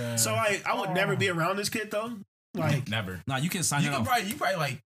do. Yeah. So, like, I would never be around this kid, though. Like, Never. Nah, you can sign it off. You probably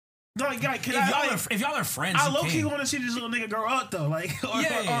like. no, like, If y'all are friends, I you low key can. want to see this little nigga grow up, though. Like,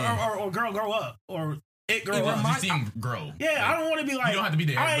 or girl grow up. Or it grow up. You see him grow. Yeah, I don't want to be like. You don't have to be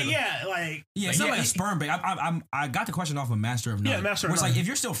there. Yeah, Yeah, it's not like a sperm bank. I got the question off of Master of None. Yeah, Master of Where it's like, None. if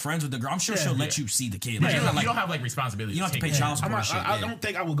you're still friends with the girl, I'm sure she'll let you see the kid. But Like, you like, don't have like responsibility. you don't have to pay take child care of. support. I don't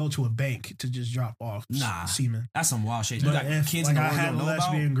think I would go to a bank to just drop off semen. That's some wild shit. You But got if kids like, in the I world you had don't a know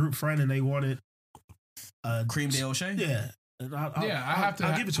lesbian about? group friend and they wanted Cream de O'Shea? yeah. I'll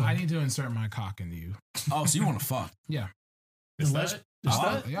give it to him. I need to insert my cock into you. Oh, so you want to fuck? Yeah. The stud? The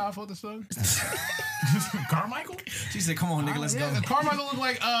stud? Yeah, I fought the stud. Carmichael? She said, come on, nigga, let's go. Carmichael looked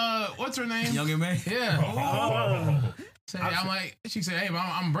like, what's her name? Young and May? Yeah. Oh. I'm like, she said, hey,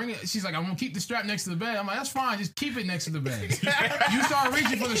 I'm bringing it. She's like, I'm going to keep the strap next to the bed. I'm like, that's fine. Just keep it next to the bed. You start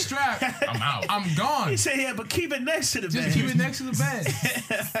reaching for the strap, I'm out. I'm gone. He said, yeah, but keep it next to the bed. Just keep it next to the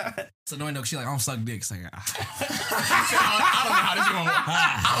bed. So no, she like, I don't suck dick. It's like, I don't know how this is gonna work.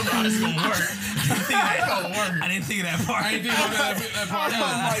 I don't know how this is gonna work. I didn't think of that part. I ain't think about that part. Oh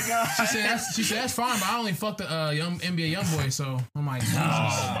my god. She said, that's fine, but I only fucked the NBA young boy, so I'm like, Jesus.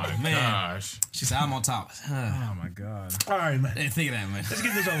 Oh my man. gosh. She said, I'm on top. Oh my god. All right, man. I didn't think of that, man. Let's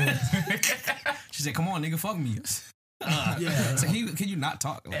get this over with. She said, come on, nigga, fuck me. Yeah. So can you not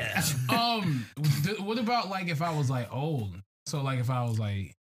talk? Like, What about like if I was like old? So like if I was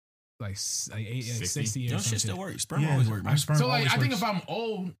like 60 or no, something. shit still works. Sperm always work, man. Sperm So like always I think works. if I'm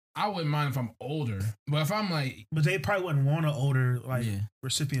old, I wouldn't mind if I'm older. But if I'm like, But they probably wouldn't want an older Yeah.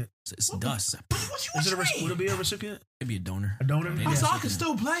 recipient. It's dust. Is it would it be a recipient? It'd be a donor. A donor? Yeah. Yeah. so I can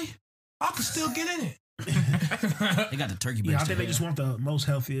still play. I can still get in it. They got the turkey Yeah, I baster. think they just want the most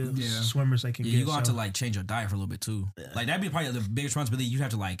healthiest Yeah. swimmers they can Yeah, get. you're gonna have to so. like change your diet for a little bit too. Like that'd be probably the biggest responsibility. You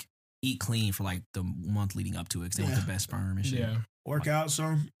have to like eat clean for like the month leading up to it because they want the best sperm and shit. Yeah. Work out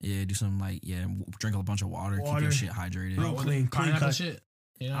some. Yeah, do some like drink a bunch of water, keep Water. your shit hydrated. Real clean Pineapple cut. shit.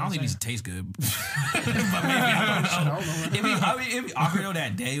 You know I don't think what these I'm taste good, but maybe I don't know. It'd be awkward though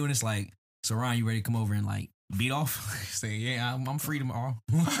that day when it's like, so Ryan, you ready to come over and like beat off? Say, yeah, I'm free tomorrow.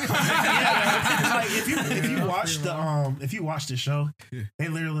 Like if you watch the show, they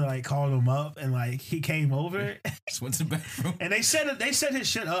literally like called him up and like he came over Just went to the bathroom. and they set his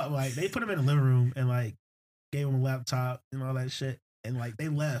shit up. Like they put him in the living room and like gave him a laptop and all that shit. And like they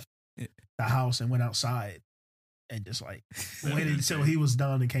left the house and went outside and just like waited until he was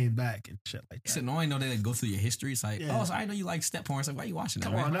done and came back and shit like He that. said, no, I know they like, go through your history. It's like, Yeah. oh, so I know you like step porn. It's like, why are you watching that?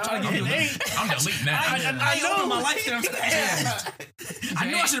 Come on man? now. I'm trying to give you I'm deleting that. I know. my life to them. I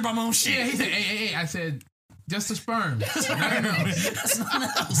knew I should have brought my own shit. Yeah, he said, hey, I said, just the sperm. That's nothing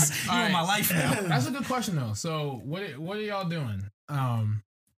else. You All in right. my life now. That's a good question though. So what are y'all doing?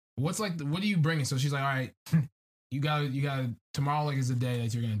 What's like what are you bringing? So she's like, all right, you got tomorrow like is the day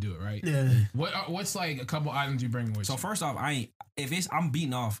that you're gonna do it, right? Yeah. What's like a couple items you bringing with So you? first off, I'm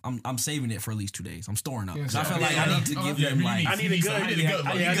beating off, I'm saving it for at least 2 days. I'm storing up. Yeah, 'Cause I feel yeah, like yeah. I need to give them like. I need a good. I need a good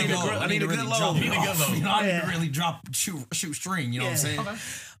load. I need a good load. You know, I need Yeah. to really shoot string. You know what I'm saying? Okay.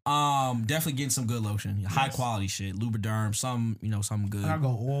 Definitely getting some good lotion, high quality shit, Lubriderm, some good. I go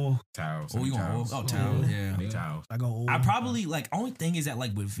oil. Towels. Oh, you want oil? Oh, towel, yeah. Big towels. I go oil. I probably like only thing is that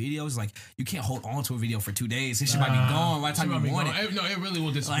like with videos, like you can't hold on to a video for 2 days. It shit might be gone by the time you want it. No, it really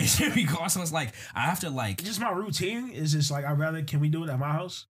will disappear. Like it be gone. So it's like I have to like. Just my routine is just like can we do it at my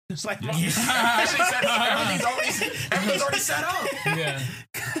house? It's like Everything's already set up. Yeah.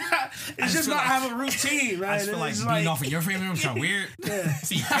 it's just feel not like- have a routine, man. I just feel like It's beating off in your family room is kind of weird. yeah.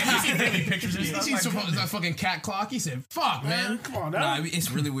 See family pictures and You stuff. see that fucking cat clock? He said, "Fuck, man." Come on, now. Nah, I mean, it's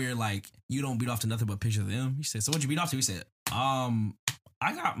really weird. Like you don't beat off to nothing but pictures of them. He said, "So what'd you beat off to?" He said, I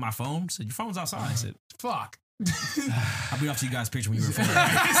got my phone." He said, "Your phone's outside." I said, Fuck. "I beat off to you guys' picture when you were filming."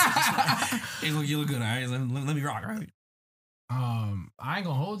 Hey, look, you look good. All right, let me rock. Right. I ain't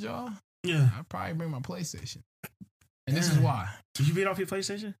gonna hold y'all. Yeah. I'd probably bring my PlayStation, and this is why. Did you beat off your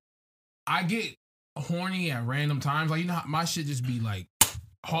PlayStation? I get horny at random times. Like, you know, how my shit just be like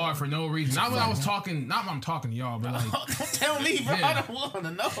hard for no reason. Not when I was talking. Not when I'm talking to y'all, but like, don't tell me, bro. Yeah. I don't want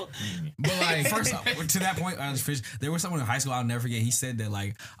to know. but like, First off, to that point, there was someone in high school I'll never forget. He said that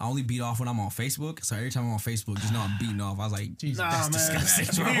like I only beat off when I'm on Facebook. So every time I'm on Facebook, just know I'm beating off. I was like, Jesus, Nah, that's man. disgusting.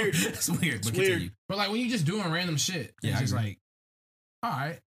 That's bro. weird. It's weird. But weird. continue. but like when you just doing random shit, Yeah, it's I just agree. like, all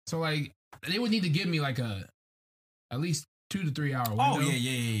right. So like, they would need to give me like at least 2 to 3 hour window. Oh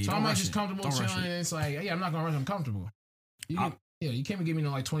yeah. So Don't I'm like rush just it. comfortable Don't rush chilling, it. and it's like, yeah, I'm not gonna rush. I'm comfortable. You can't even give me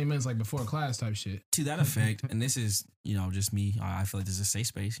no like 20 minutes like before class type shit. To that effect, and this is, just me, I feel like this is a safe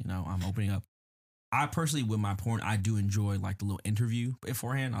space, I'm opening up. I personally, with my porn, I do enjoy like the little interview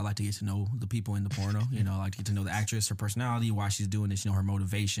beforehand. I like to get to know the people in the porno, I like to get to know the actress, her personality, why she's doing this, her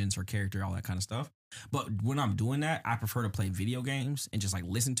motivations, her character, all that kind of stuff. But when I'm doing that, I prefer to play video games and just like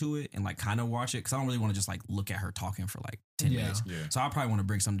listen to it and like kind of watch it because I don't really want to just like look at her talking for like 10 minutes. Yeah. So I probably want to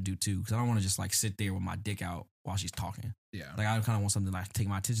bring something to do too because I don't want to just like sit there with my dick out while she's talking. Yeah. Like I kind of want something to like take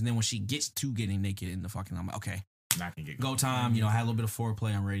my attention. Then when she gets to getting naked in the fucking, I'm like, okay, I can get go time. I had a little bit of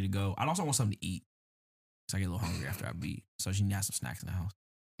foreplay. I'm ready to go. I'd also want something to eat. So I get a little hungry after I beat. So she needs some snacks in the house.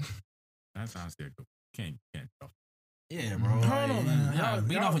 That sounds good. Can't. Yeah, bro. Hold on, man. Y'all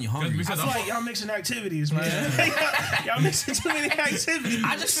beating off when you're hungry. I feel like y'all mixing activities, man. y'all mixing too many activities.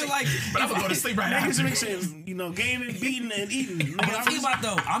 I just feel like But I'm gonna go to sleep right Niggas after. mixing, gaming, beating, and eating. but think about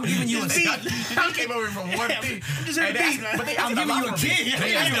though. I'm giving you a. I came over from one thing. I'm just here to beat, man. But they I'm asked giving a you lot a from me. kid.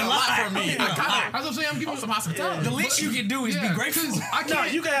 They asked a lot from me. That's what I'm saying. I'm giving Some hospitality. The least you can do is be grateful. I No,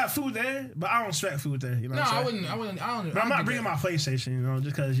 can't. you can have food there, but I don't expect food there. You know No, what I'm I saying? wouldn't. I don't. But I'm not bringing my PlayStation,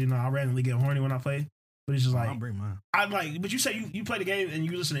 just because I randomly get horny when I play. But it's just I'll like bring mine. But you say you play the game and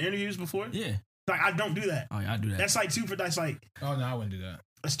you listen to interviews before. Yeah. Like I don't do that. Oh yeah, I do that. That's like that's like Oh no, I wouldn't do that.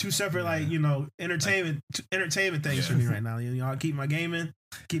 that's two separate entertainment things for me right now. I keep my gaming,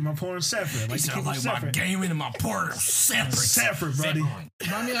 keep my porn separate. Like to keep them my separate. gaming and my porn separate. Separate, buddy.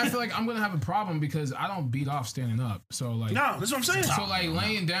 But I mean, I feel like I'm gonna have a problem because I don't beat off standing up. So like, No, that's what I'm saying. so like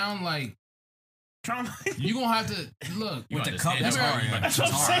laying down, like you gonna have to look With the understand. cup, that's That's hard. right. Yeah. That's what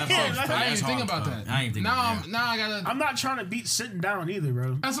I'm saying. That's Like, hard. I didn't That's think hard. about that. I ain't think about that. Now I gotta. I'm not trying to beat sitting down either,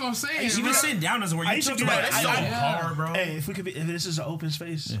 bro. That's what I'm saying. Even sitting down doesn't work. I You used to took do about that. it. So Yeah. hard, bro. Hey, if this is an open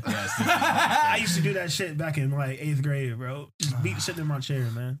space, Yes. I used to do that shit back in like 8th grade, bro. Just beat sitting in my chair,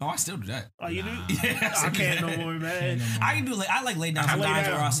 man. Oh, I still do that. Oh, you do? Yeah, I can't no more, man. I can do. I like lay down I lay sometimes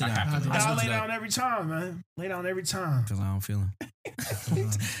down. or I'll sit down. I lay down every time, man. Lay down every time. Because I don't feel him.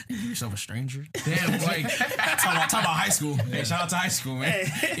 Give yourself a stranger. Damn, like Talk about high school. Hey, shout out to high school, man.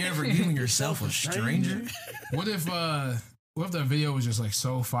 You ever giving yourself a stranger? what if the video was just like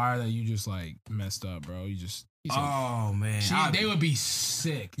so fire that you just like messed up, bro? You said, Oh man, they would be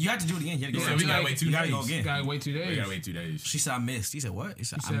sick. You have to do it again. You have to go, Yeah, we gotta wait 2 you days. gotta go again. Gotta wait 2 days. We gotta wait 2 days. She said I missed. He said what? He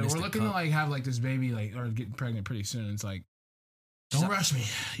said, He I said missed we're the looking to cup. like have like this baby like or get pregnant pretty soon. It's like don't said- rush me. You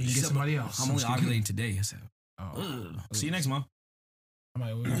can She get said, somebody else. I'm only ovulating today. I said, Oh. ugh. See you next month. I'm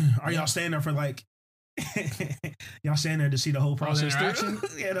like, Are y'all staying there for like? Y'all staying there to see the whole process through? interaction?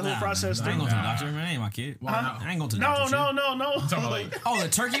 Yeah, the whole process I through. ain't going to the doctor, man. I ain't my kid. I ain't going to the No, doctor. no, no, no. Talking about like, Oh, the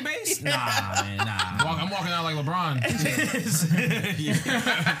turkey base? Nah, man, nah. I'm walking out like LeBron.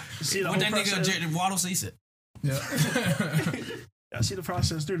 See the What whole that process. nigga Waddle said. Yeah. I see the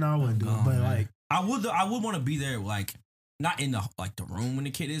process through. No, I wouldn't do it, Oh, but man. like, I would want to be there, like not in the room when the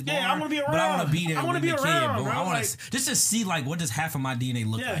kid is born. Yeah, I wanna be But I want around. to be there. I wanna when be the around, kid, bro. I want Like- to just to see like what does half of my DNA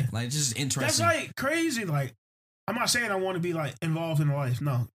look Yeah. like. Like it's just that's interesting. like crazy. Like, I'm not saying I want to be like involved in the life.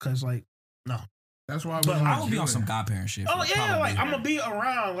 No, because like, no. That's why But I would be on some godparent shit. Oh yeah, probably. like I'm gonna be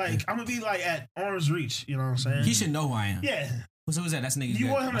around. Like I'm gonna be like at arm's reach. You know what I'm saying? He should know who I am. Yeah. So who's that? That's nigga. You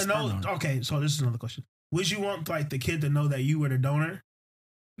that- want him my to sperm know? donor. Okay, so this is another question. Would you want like the kid to know that you were the donor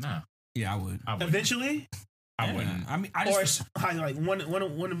nah, Yeah, I would. I wouldn't. eventually, I wouldn't. I mean, I or just. it's like one?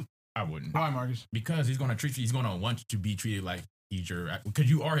 I wouldn't. Why, Marcus? Because he's gonna treat you. He's gonna want you to be treated like he's your. Because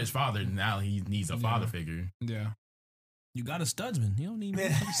you are his father. Now he needs a father figure. Yeah. You got a studsman. You don't need me. No,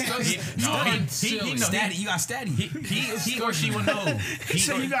 he knows. Statty. You got statty. He or she will know.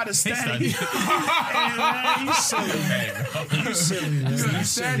 So you got a study. static. Hey, man, you silly. Hey, bro. You silly. Man. You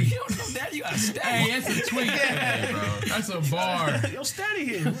statty. You don't know that. You got a statty. Hey, that's a tweet. Hey, bro. That's a bar. Yo, static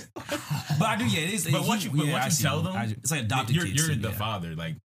here. But I do. Yeah, it is. But what you I see tell it. them, it's like adopted you're kids. the yeah. father.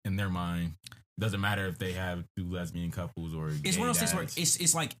 Like in their mind, doesn't matter if they have 2 lesbian couples or. It's one of those things where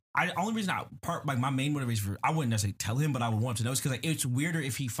it's like only reason my main motivation for I wouldn't necessarily tell him, but I would want him to know because like it's weirder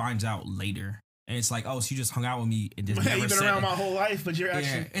if he finds out later and it's like, oh, so you just hung out with me and just never You've been said around it. my whole life, but you're Yeah,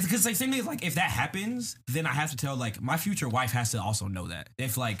 actually. it's because like same thing is like if that happens, then I have to tell like my future wife has to also know that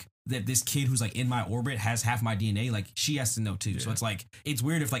if like that this kid who's like in my orbit has half my DNA, like she has to know too. So it's like it's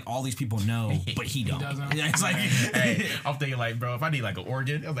weird if like all these people know, but he don't. Yeah, it's like hey, I'm thinking like, bro, if I need like an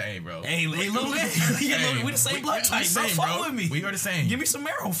organ, I'm like, hey, bro, hey, little man, we the same blood type, bro. Fuck with me. We are the same. Give me some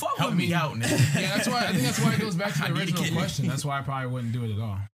marrow. Fuck Help with me out, nigga. Yeah, that's why I think that's why it goes back to the original question. That's why I probably wouldn't do it at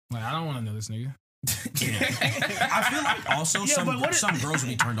all. Like, I don't want to know this nigga. I feel like also some girls would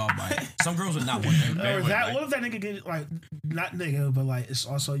be turned off by it. Some girls would not want that. Or that, what if that nigga get like not nigga, but like it's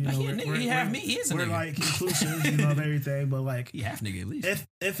also you know he have me. He is a we're nigga. like inclusive, you know, of everything. But like He half nigga at least.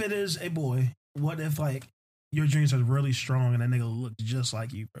 if it is a boy, what if like your dreams are really strong and that nigga look just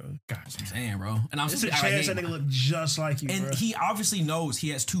like you, bro? God, I'm saying, bro. And I'm It's a chance that nigga look just like you, and bro. he obviously knows he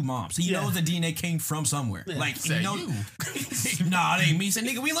has two moms. He knows the DNA came from somewhere. Yeah. Like, Said he knows. Nah, it ain't me. He said,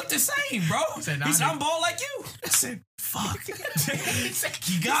 nigga, we look the same, bro. Said, nah, he said, nigga. I'm bald like you. I said, fuck.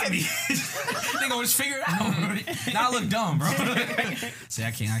 He got me. Nigga, gonna just figure it out. Now I look dumb, bro. Say,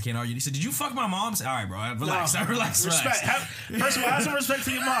 I can't argue. He said, did you fuck my mom? I said, all right, bro. Relax. No, Relax. Respect. First of all, have some respect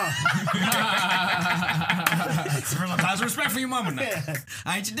for your mom. Have some respect for your mama now. Yeah.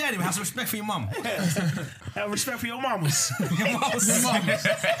 I ain't your daddy, but have some respect for your mama. Have respect for your mamas. Your mamas.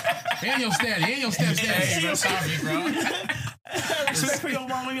 And your steady. And your step steady. Hey, bro, stop me, bro. Respect for your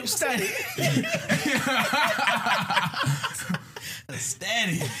mama and your steady.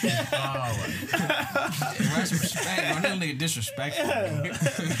 Steady. Oh, That's respect. Bro. Nigga disrespectful. Bro.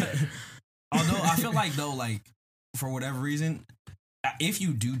 Although I feel like though, like for whatever reason, if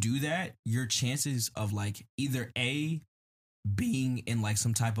you do that, your chances of like either being in like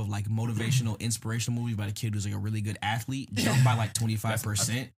some type of like motivational, inspirational movie by a kid who's like a really good athlete jump by like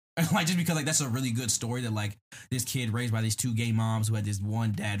 25%. Like just because like that's a really good story that like this kid raised by these two gay moms who had this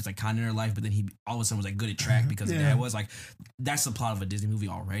one dad who's like kind of in their life, but then he all of a sudden was like good at track because his dad was like, that's the plot of a Disney movie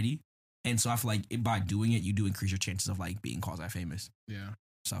already. And so I feel like by doing it, you do increase your chances of like being quasi famous. Yeah.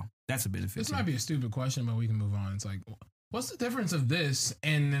 So that's a benefit. This too. might be a stupid question, but we can move on. It's like, what's the difference of this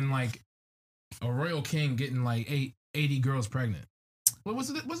and then like a royal king getting like 80 girls pregnant? What's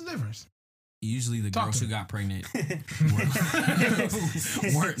the difference? Usually the Talk girls to who me. got pregnant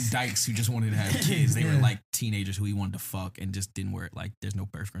weren't dykes who just wanted to have kids. They were like teenagers who he wanted to fuck and just didn't wear it. Like there's no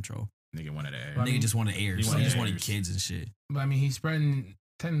birth control. nigga wanted to. I mean, Nigga just wanted heirs. he He just wanted wanted kids and shit. But I mean, he's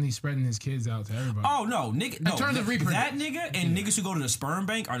technically spreading his kids out to everybody. Oh no, nigga! No, terms of that nigga and niggas who go to the sperm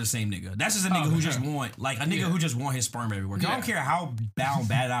bank are the same nigga. That's just a nigga who just want like a nigga who just want his sperm everywhere. I don't care how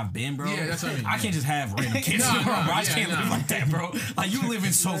bad I've been, bro. Yeah, that's what I mean. I can't just have random kids, No, bro. no, I just yeah, can't live no. like that, bro. Like you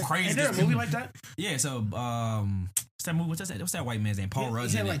living so crazy. Is there a movie like that? Yeah, so what's that movie? What's that white man's name? Paul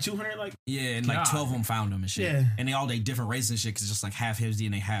Rudd's He had in like it. 200, like Yeah, and like God. 12 of them found him and shit. Yeah. And they all different races and shit because it's just like half his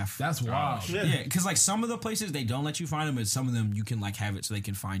DNA, half. That's wild. shit. Yeah, because like some of the places they don't let you find them, but some of them you can like have it so they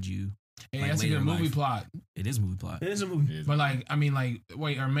can find you. Hey, like, that's a later good in movie life. plot. It is a movie plot. It is a movie. But like, I mean, like,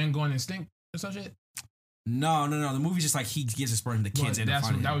 wait, are men going extinct or some shit? No. The movie's just like he gives his sperm to the kids. But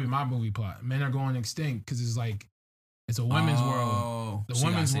and that would be my movie plot. Men are going extinct because it's like it's a women's world. The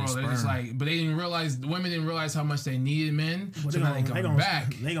women's world. They're just like, but they didn't realize the women didn't realize how much they needed men. But So now they come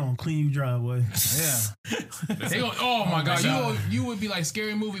back. They gonna clean you dry, boy. Yeah. They go. Oh my god, you would be like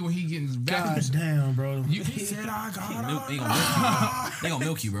scary movie when he getting God vacuums. damn, bro. You, They gonna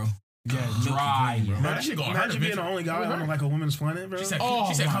milk you, bro. yeah, dry, bro. Bro, that shit gonna hurt Imagine a being bitch. the only guy on like a woman's planet, bro. She said,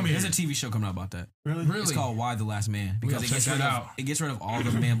 Oh, come here. There's a TV show coming out about that. Really? Really? It's called Why the Last Man because gotta check that out. it gets rid of all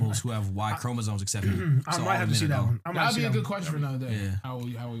the mammals who have Y chromosomes except you. I So all might have the to see men are that gone. one. I might That'd see be a that good one. question for another day. Yeah. How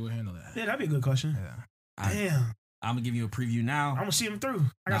we would handle that. Yeah, that'd be a good question. Damn. I'm gonna give you a preview now. I'm gonna see him through.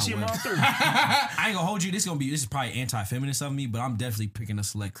 I gotta see him all through. I ain't gonna hold you. This is probably anti-feminist of me, but I'm definitely picking a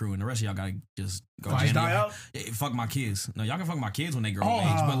select crew, and the rest of y'all gotta just go. Fight die out? Fuck my kids. No, y'all can fuck my kids when they grow of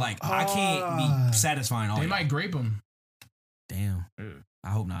age, but like I can't be satisfying all. They y'all. might grape him. Damn. I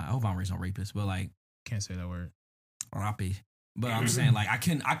hope not. I hope I'm raising no rapists, but like Can't say that word. rapi. But I'm saying like I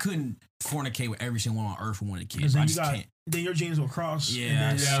couldn't fornicate with every single one on earth who wanted kids. Then I you just got, can't. then your genes will cross. Yeah,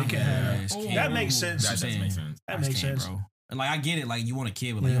 and then you can have- it's Oh. can't. That makes sense. That does make sense. That I just makes can't, sense. bro. And like I get it, like you want a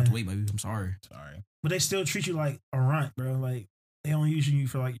kid, but like you have to wait, baby. I'm sorry. Sorry. But they still treat you like a runt, bro. Like they only use you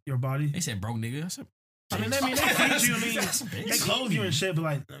for like your body. They said broke nigga. I said, I mean, they feed you. I mean, they clothe you and shit, but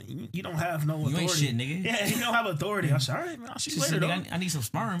like you don't have no authority. you ain't shit, nigga. Yeah, you don't have authority. I said, all right, man, I'll see She you said, later, nigga, though. I need some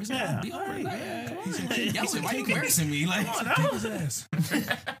sperm. He said, Yeah, be all over right, it. man, come on. Y'all said, why you embarrassing me? Like, Come on now.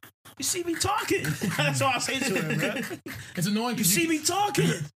 You see me talking. That's all I say to her, bro. It's annoying You because see me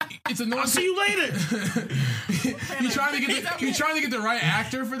talking. it's annoying. I'll see you later. You're trying to get the right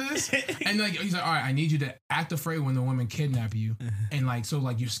actor for this, and like he's like, all right, I need you to act afraid when the women kidnap you, and like so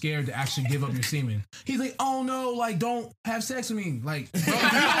like you're scared to actually give up your semen. He's like, oh no, like don't have sex with me, like bro, if you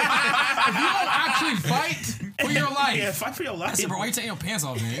don't actually fight For your life. Yeah, fight for your life. I said, bro, why you taking your pants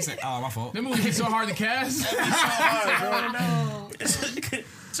off, man? He said, oh, my fault. That movie is so hard to cast. It's so hard, bro.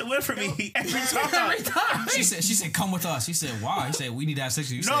 It's a win for me every time. She said, come with us. He said, why? He said, we need to have sex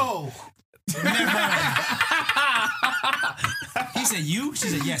with you. No. He said, you? She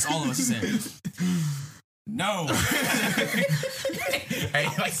said, yes, all of us. He said, no. Hey,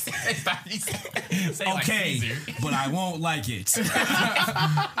 like, say okay, but I won't like it.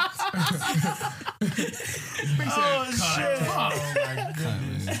 Oh, shit. Fuck. Oh, my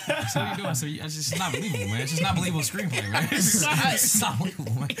goodness. So what are you doing? So it's just not believable, man. It's just not believable screenplay, man. It's not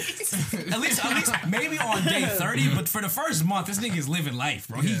believable, man. At least maybe on day 30, but for the first month, this nigga's living life,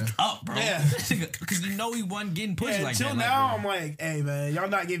 bro. He's up, bro. Yeah. Because you know he wasn't getting pushed like that. Until now, I'm like, hey, man, y'all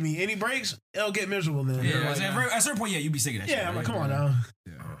not giving me any breaks. It'll get miserable then. Yeah, Like, at a certain point, yeah, you'd be sick of that shit. yeah, I'm like, right? come on now.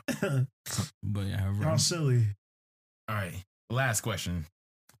 But yeah, bro. Y'all silly. All right. Last question.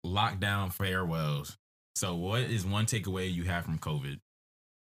 Lockdown farewells. So what is one takeaway you have from COVID/lockdown?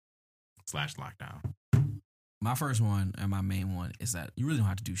 My first one and my main one is that you really don't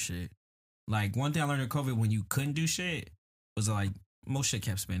have to do shit. Like, one thing I learned in COVID when you couldn't do shit was like most shit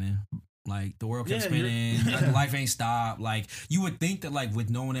kept spinning. Like, the world kept spinning. Like, life ain't stopped. Like, you would think that, like, with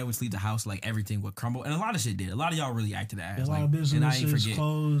no one able to leave the house, like, everything would crumble. And a lot of shit did. A lot of y'all really acted ass. A lot like, of businesses and I ain't forget.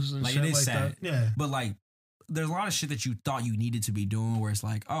 closed and Like, shit it is like sad. that. Yeah. But, like, there's a lot of shit that you thought you needed to be doing where it's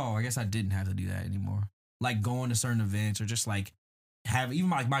like, oh, I guess I didn't have to do that anymore. Like, going to certain events or just, like, have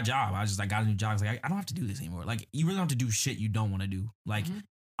even like my job. I just like got a new job. It's like, I don't have to do this anymore. Like, you really don't have to do shit you don't want to do. Like,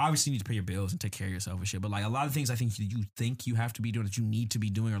 obviously you need to pay your bills and take care of yourself and shit. But like a lot of things I think you think you have to be doing that you need to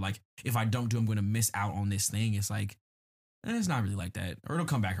be doing, or like if I don't do, I'm going to miss out on this thing. It's like, it's not really like that. Or it'll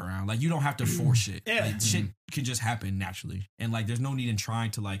come back around. Like, you don't have to force shit. Yeah. Like, shit can just happen naturally. And like, there's no need in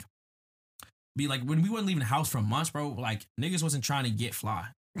trying to like be like, when we weren't leaving the house for months, bro, like niggas wasn't trying to get fly.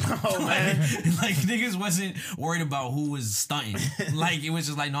 Oh, man. like niggas wasn't worried about who was stunting. Like, it was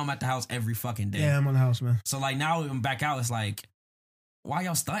just like, no, I'm at the house every fucking day. Yeah, I'm on the house, man. So like now I'm back out. It's like, why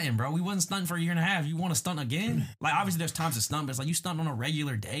y'all stunting, bro? We wasn't stunting for a year and a half. You want to stunt again? Like, obviously there's times to stunt, but it's like you stunt on a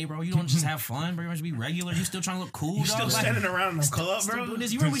regular day, bro. You don't just have fun, bro. You want to be regular. You still trying to look cool, You dog? still Like, standing around in the club, still bro? doing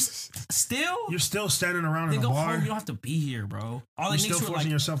this. You really still? You're still standing around Then in a go bar. home. You don't have to be here, bro. All You're the still niggas who are forcing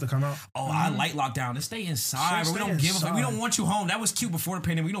like, yourself to come out. oh, I like lockdown. Let's stay inside, So bro. We don't stay give a fuck. We don't inside. want you home. That was cute before the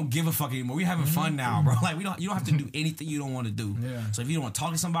pandemic. We don't give a fuck anymore. We having fun now, bro. Like, you don't have to do anything you don't want to do. Yeah. So if you don't want to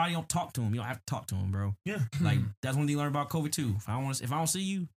talk to somebody, don't talk to them. You don't have to talk to them, bro. Yeah. Like, that's one thing you learn about COVID too. If I don't see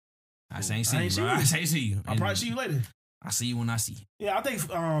you, I say ain't see I you, ain't see bro. you. I say ain't see you. I'll And probably see you later. I see you when I see you. Yeah, I think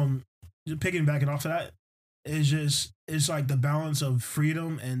just piggybacking off of that it's like the balance of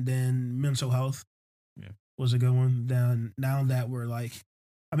freedom and then mental health. Yeah. Was a good one. Then now that we're like,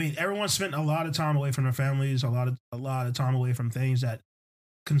 I mean, everyone spent a lot of time away from their families, a lot of time away from things that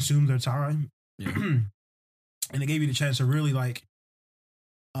consume their time. Yeah. And it gave you the chance to really like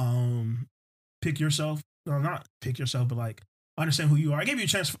pick yourself. No, not pick yourself, but like understand who you are. I gave you a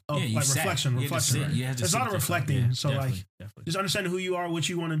chance of you like sat. reflection. You had to Reflection. sit. Right? You had to There's a sit lot of with yourself. reflecting. Yeah, So definitely, like definitely. just understanding who you are, what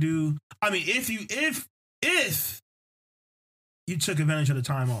you want to do. I mean, if you took advantage of the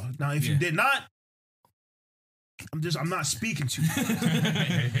time off. Now, if you Yeah. did not, I'm not speaking to you.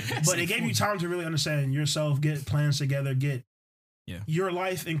 But it gave you time to really understand yourself, get plans together, get your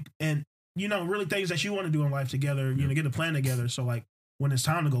life and you know, really things that you want to do in life together, you know, get a plan together. So like when it's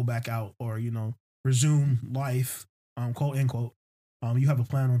time to go back out or, you know, resume life, quote unquote, you have a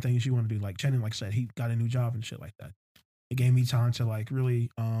plan on things you want to do. Like Channing, like I said, he got a new job and shit like that. It gave me time to like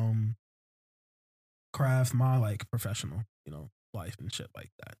really craft my like professional, you know, life and shit like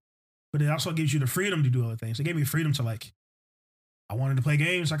that. But it also gives you the freedom to do other things. It gave me freedom to like, I wanted to play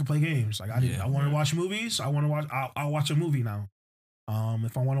games, I could play games. Like I wanted to watch movies, I'll watch a movie now.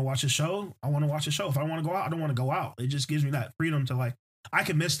 If I want to watch a show, I want to watch a show. If I want to go out, I don't want to go out. It just gives me that freedom to like, I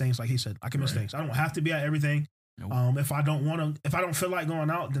can miss things, like he said. I can miss things. I don't have to be at everything. Nope. If I don't feel like going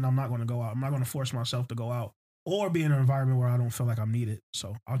out, then I'm not going to go out. I'm not going to force myself to go out or be in an environment where I don't feel like I'm needed.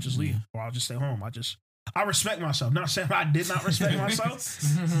 So I'll just leave or I'll just stay home. I respect myself. Not saying I did not respect myself,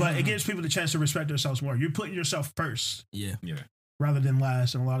 but it gives people the chance to respect themselves more. You're putting yourself first. Yeah. Rather than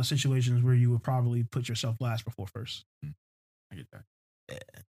last in a lot of situations where you would probably put yourself last before first. I get that.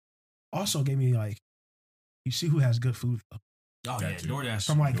 Also gave me like, you see who has good food though. Oh yeah, DoorDash.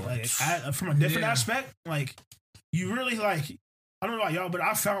 From a different aspect, like you really like, I don't know about y'all, but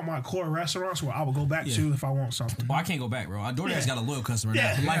I found my core restaurants where I would go back to if I want something. Well, I can't go back, bro. DoorDash got a loyal customer now.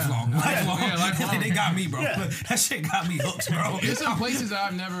 Yeah. Lifelong. They got me, bro. Yeah. That shit got me hooked, bro. There's some places that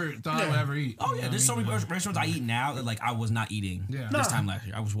I've never thought I would ever eat. Oh yeah, there's so many restaurants I eat now that like I was not eating Yeah. this time last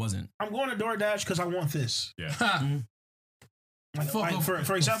year. I wasn't. I'm going to DoorDash because I want this. Yeah.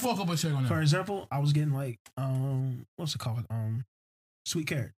 For example, fuck up a check on that. For example, I was getting like what's it called? Sweet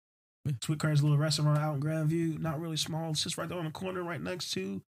Carrot. Sweet Carrot's a little restaurant out in Grandview, not really small. It's just right there on the corner, right next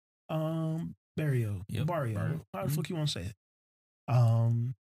to Barrio. Barrio. How the fuck you want to say it?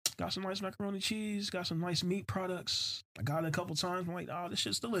 Got some nice macaroni cheese, got some nice meat products. I got it a couple times. I'm like, oh, this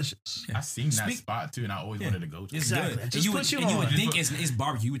shit's delicious. I seen that spot too, and I always wanted to go to. Exactly. Good. You would think it's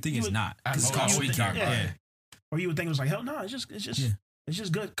barbecue. You would think it's not. Because it's called Sweet Carrot. Yeah. Or you would think it was like, hell no, it's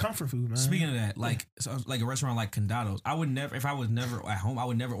just good comfort food, man. Speaking of that, like a restaurant like Condados, I would never, if I was never at home, I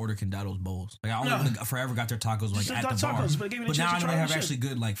would never order Condados bowls. Like I only forever got their tacos like at the bar. But now I know they have actually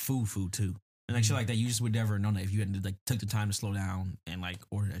good like food too. And like shit like that, you just would never know that if you hadn't like took the time to slow down and like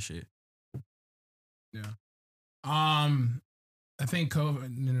order that shit. Yeah. I think COVID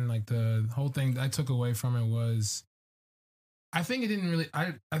and like the whole thing I took away from it was, I think it didn't really.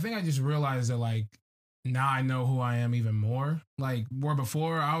 I think I just realized that like now I know who I am even more. Like where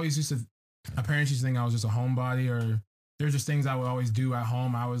before I always used to, my parents used to think I was just a homebody, or there's just things I would always do at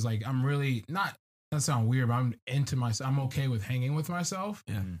home. I was like, I'm really not. That sounds weird, but I'm into myself. I'm okay with hanging with myself.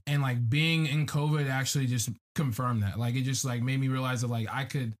 Yeah. And like being in COVID actually just confirmed that. Like it just like made me realize that like I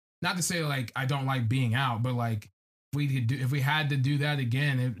could, not to say like I don't like being out, but like if we had to do that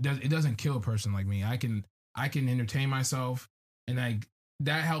again, it doesn't kill a person like me. I can entertain myself, and like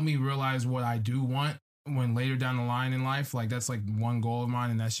that helped me realize what I do want when later down the line in life. Like that's like one goal of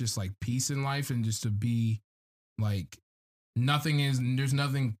mine, and that's just like peace in life, and just to be like there's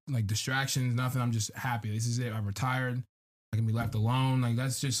nothing like distractions, nothing. I'm just happy. This is it. I'm retired. I can be left alone. Like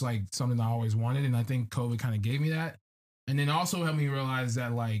that's just like something I always wanted, and I think COVID kind of gave me that. And then also helped me realize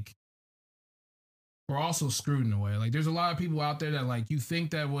that like we're also screwed in a way. Like there's a lot of people out there that like you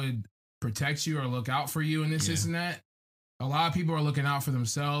think that would protect you or look out for you and this and that. A lot of people are looking out for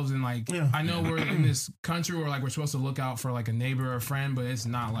themselves, and like I know we're in this country where like we're supposed to look out for like a neighbor or a friend, but it's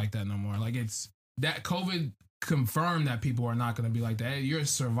not like that no more. Like it's that COVID confirmed that people are not going to be like that. Hey, you're a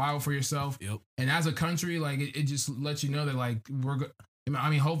survival for yourself. Yep. And as a country, like it just lets you know that like I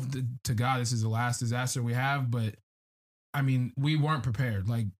mean, hope to God this is the last disaster we have, but I mean, we weren't prepared.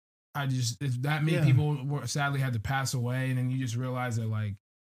 Like that many people sadly had to pass away, and then you just realize that like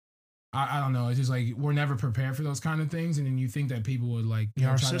I don't know. It's just like we're never prepared for those kind of things, and then you think that people would like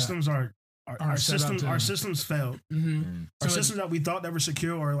our systems our systems failed. Mm-hmm. Our systems that we thought that were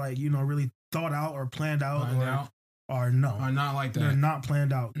secure or like really thought out or planned out are not like that. They're not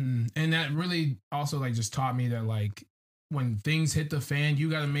planned out. And that really also like just taught me that like when things hit the fan, you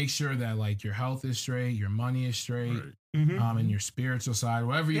got to make sure that like your health is straight, your money is straight, and your spiritual side,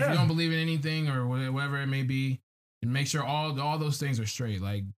 whatever. If you don't believe in anything or whatever it may be, and make sure all those things are straight.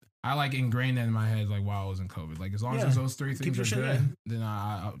 Like I like ingrained that in my head, like while I was in COVID. Like as long as those three things are good, then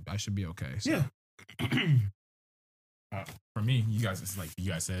I should be okay. So. Yeah. For me, you guys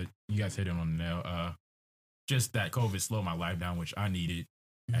hit it on the nail. Just that COVID slowed my life down, which I needed.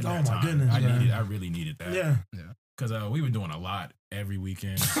 At that time. Goodness, I really needed that. Yeah. Because we were doing a lot every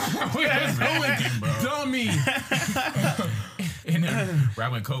weekend. Dummy. And then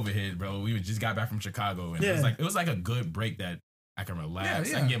right when COVID hit, bro, we just got back from Chicago, and it was like a good break that I can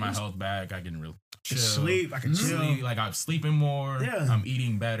relax. I can get my health back. I can really chill. Sleep. I can chill. Like I'm sleeping more. Yeah. I'm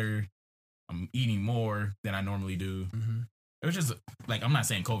eating better. I'm eating more than I normally do. Mm-hmm. It was just like, I'm not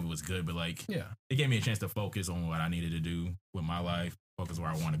saying COVID was good, but like, it gave me a chance to focus on what I needed to do with my life, focus where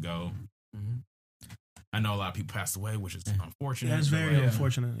I want to go. Mm-hmm. I know a lot of people passed away, which is unfortunate. Yeah, it's very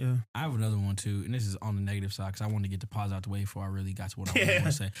unfortunate. Yeah, I have another one too, and this is on the negative side because I wanted to get the pause out the way before I really got to what I really want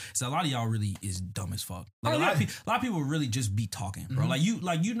to say. So a lot of y'all really is dumb as fuck. Like a lot of people really just be talking, bro.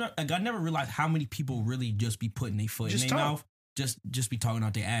 Mm-hmm. I never realized how many people really just be putting their foot in their mouth. Just be talking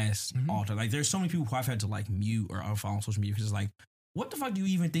out their ass all the time. Like there's so many people who I've had to like mute or unfollow on social media because it's like, what the fuck do you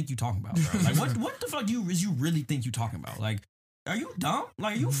even think you talking about, bro? Like what the fuck do you really think you talking about? Like, are you dumb?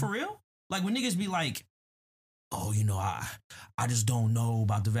 Like, are you for real? Like when niggas be like, oh, I just don't know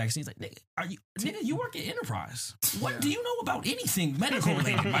about the vaccines. Like, nigga, you work at Enterprise. What do you know about anything medical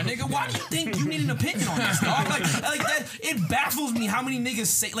related, my nigga? Why do you think you need an opinion on this, dog? Like that, it baffles me how many niggas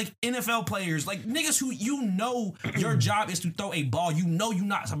say, like NFL players, like niggas who your job is to throw a ball. You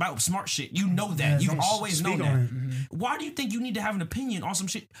not about smart shit. You know that. You've always known that. Why do you think you need to have an opinion on some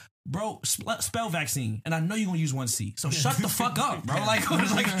shit? bro, spell vaccine, and I know you're gonna use 1C. So shut the fuck up, bro. Like,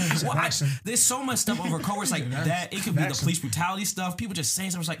 there's so much stuff over COVID. It's like that. It could be the police brutality stuff. People just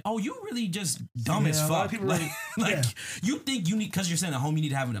saying something. It's like, oh, you really just dumb as fuck. You think you need, because you're saying at home you need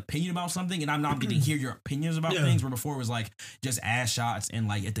to have an opinion about something, and I'm not getting to hear your opinions about things. Where before it was like just ass shots and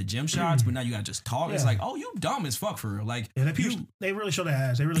like at the gym shots, but now you gotta just talk. It's like, oh, you dumb as fuck for real. Like, they really show their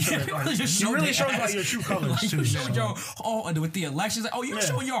ass. They really show you really show like your true colors too. You showed your with the elections. Like, oh, you're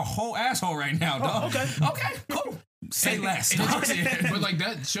showing your whole asshole right now, dog. Okay, cool. Say less. But like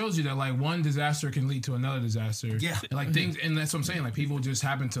that shows you that like one disaster can lead to another disaster. Yeah. And like things, and that's what I'm saying. Like people just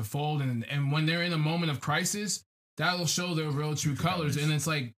happen to fold, and when they're in a moment of crisis, that'll show their real true colors. And it's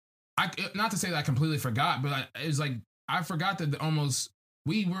like, not to say that I completely forgot, but it's like I forgot that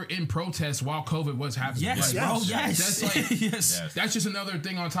we were in protest while COVID was happening. Yes, bro. Yes. That's like, that's just another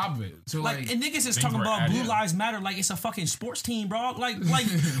thing on top of it. So like and niggas is talking about Blue Lives Matter like it's a fucking sports team, bro. Like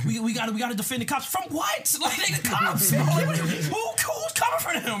we gotta defend the cops from what? Like the cops, bro. Like, who's coming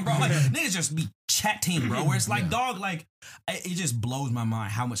for them, bro? Like niggas just be chatting, bro. Where it's like, dog, like it just blows my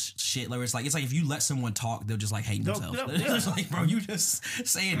mind how much shit. Like it's like if you let someone talk, they'll just like hate themselves. It's like, bro, you just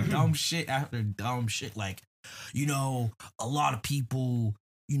saying dumb shit after dumb shit. Like, you know, a lot of people,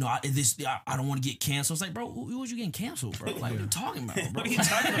 you know, I don't want to get canceled. It's like, bro, who was you getting canceled, bro? Like, what are you talking about, bro? What are you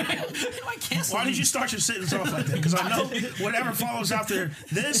talking about? Why did you start your sentence off like that? Because I know whatever follows after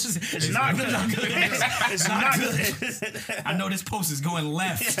this is not good. It's not good. I know this post is going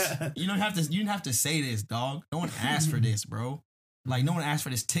left. Yeah. You didn't have to say this, dog. No one asked for this, bro. Like, no one asked for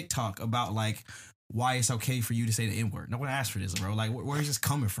this TikTok about like why it's okay for you to say the N-word. No one asked for this, bro. Like, where is this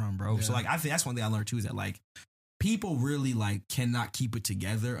coming from, bro? Yeah. So like, I think that's one thing I learned too, is that like people really like cannot keep it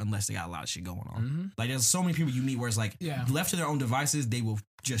together unless they got a lot of shit going on. Mm-hmm. Like there's so many people you meet where it's like left to their own devices, they will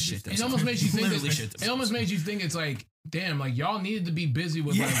just shit themselves. It almost makes you think. It almost makes you think it's like, damn, like y'all needed to be busy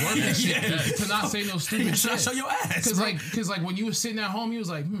with like work and shit to not say no stupid shit. Show your ass. Because like when you were sitting at home, you was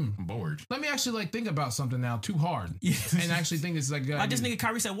like, I'm bored. Let me actually like think about something now too hard, and actually think it's like this nigga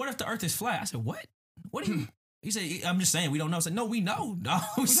Kyrie said, "What if the Earth is flat?" I said, "What? What do you?" He said, "I'm just saying we don't know." I said, "No, we know. No,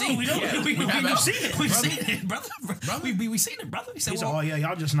 we've seen it. We've seen it, brother. We seen it, brother." He said, "Oh yeah,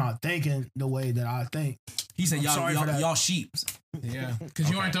 y'all just not thinking the way that I think." He said, "Y'all sheep." Yeah,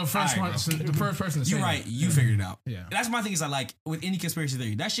 because you aren't the first one. The first person to say you're right. You figured it out. Yeah, and that's my thing. Is I like with any conspiracy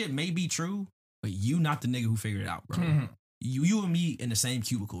theory, that shit may be true, but you not the nigga who figured it out, bro. Mm-hmm. You and me in the same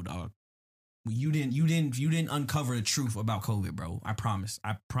cubicle, dog. You didn't uncover the truth about COVID, bro. I promise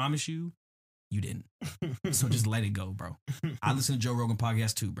you. You didn't. So just let it go, bro. I listen to Joe Rogan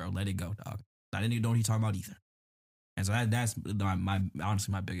podcast too, bro. Let it go, dog. I didn't even know what he's talking about either. And so that's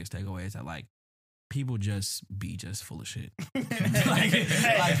honestly my biggest takeaway is that like people just be just full of shit.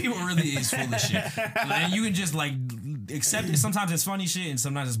 like people really is full of shit. And you can just like accept it. Sometimes it's funny shit and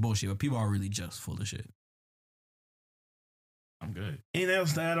sometimes it's bullshit, but people are really just full of shit. I'm good. Anything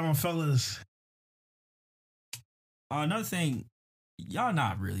else to add on, fellas? Another thing, y'all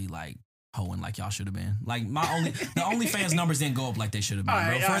not really like hoeing like y'all should have been. Like the OnlyFans numbers didn't go up like they should have been,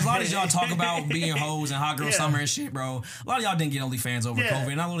 bro. For as long as y'all talk about being hoes and hot girl summer and shit, bro, a lot of y'all didn't get OnlyFans over COVID.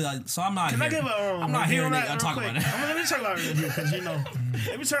 And I'm not hearing it. Talk about it. Let me talk about it because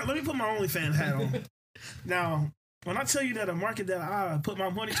let me put my OnlyFans hat on. Now, when I tell you that a market that I put my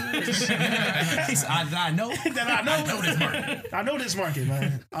money towards, I know this market. I know this market,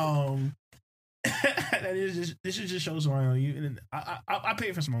 man. This just shows why I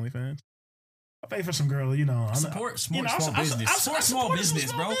pay for some OnlyFans. I pay for some girl, you know. Support small business. Support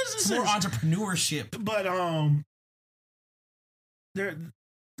business, bro. Support entrepreneurship. But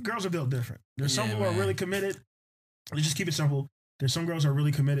girls are built different. There's some who are really committed. Let's just keep it simple. There's some girls who are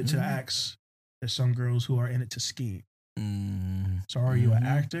really committed to the acts. There's some girls who are in it to scheme. Mm-hmm. So are you an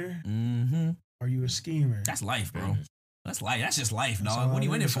actor? Mm-hmm. Are you a schemer? That's life, bro. That's life. That's just life, dog. What are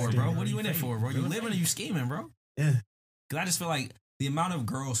you in it for, bro? What are you in it for, bro? You living or you scheming, bro? Yeah. Because I just feel like the amount of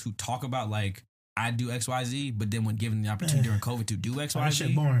girls who talk about like I do XYZ, but then when given the opportunity during COVID to do XYZ, that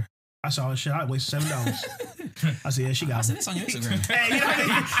shit boring. I saw this shit. I wasted $7. I said, yeah, she got me. I said this on your Instagram. Hey,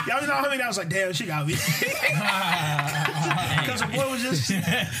 y'all know how many? I was like, damn, she got me. Because the boy was just,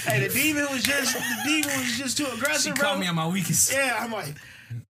 the demon was just too aggressive. She caught me on my weakest. Yeah, I'm like,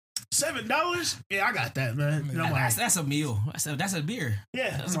 $7? Yeah, I got that, man. And I'm like, that's a meal. That's a beer.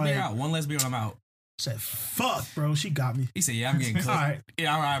 Yeah, that's a beer out. One less beer and I'm out. I said, fuck, bro. She got me. He said, yeah, I'm getting cooked. All right.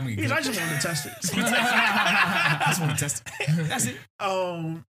 Yeah, all right, I'm getting cooked. I just wanted to test it. I just want to test it. That's it.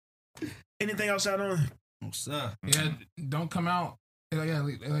 Anything else out on? What's up? Yeah, don't come out.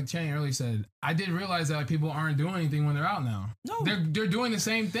 Like Channing earlier said, I did realize that like, people aren't doing anything when they're out now. No. They're doing the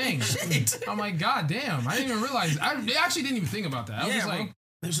same thing. I'm like, God damn. I didn't even realize. I actually didn't even think about that. I was just like,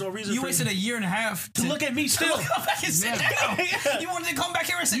 There's no reason You wasted a year and a half to look at me still. Come back and sit down. You wanted to come back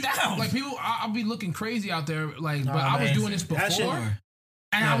here and sit down. Like people, I'll be looking crazy out there. Like, but I was doing this before.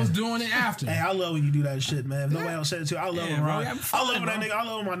 And I was doing it after. Hey, I love when you do that shit, man. If nobody else said it too. I love when Ron. I love when that nigga. I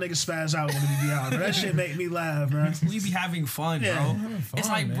love when my niggas spaz out when we be out. Bro. That shit make me laugh, bro. We be having fun, bro. Fun, it's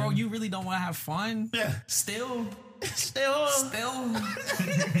like, man. bro, you really don't want to have fun? Yeah. Still.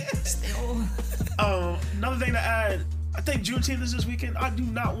 Another thing to add. I think Juneteenth is this weekend. I do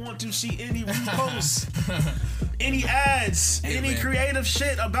not want to see any reposts, any ads, any creative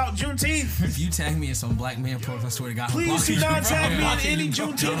shit about Juneteenth. If you tag me in some black man post, I swear to God, please do not tag me in any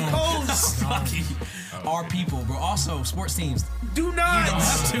Juneteenth posts. Our people, bro. Also, sports teams. Do not.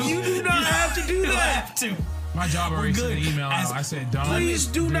 You do not have to do that. Have to. My job already sent an email out. I said, don't. Please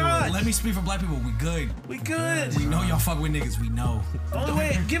do not. Let me speak for black people. We good. We good. We know y'all fuck with niggas. We know. Only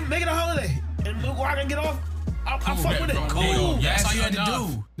way, make it a holiday. And where I can get off, I'll fuck with it. Cool. That's all you had to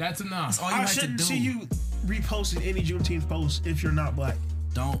do. That's enough. That's all you had to do. I shouldn't see you reposting any Juneteenth posts if you're not black.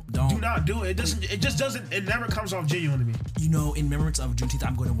 Do not do it. It just doesn't. It never comes off genuine to me. You know, in remembrance of Juneteenth,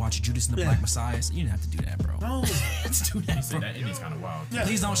 I'm going to watch Judas and the Black Messiahs. You didn't have to do that, bro. No, let's do that. Bro. That is kind of wild. Yeah.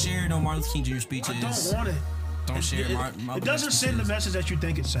 Please don't share no Martin Luther King Jr. speeches. I don't want it. Don't share Martin. It doesn't send the message that you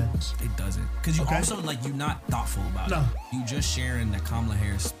think it sends. It doesn't, because you also you're not thoughtful about it. You just sharing the Kamala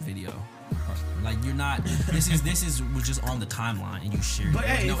Harris video. Like you're not. This was just on the timeline and you shared. But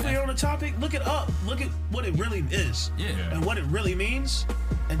hey, if we're on the topic, look it up. Look at what it really is. Yeah. And what it really means,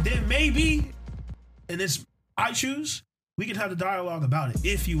 and then maybe, and it's I choose. We can have the dialogue about it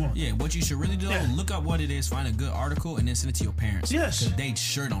if you want. Yeah, what you should really do, look up what it is, find a good article, and then send it to your parents. Yes. Because they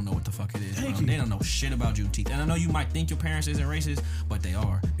sure don't know what the fuck it is. Thank you. They don't know shit about Juneteenth. And I know you might think your parents isn't racist, but they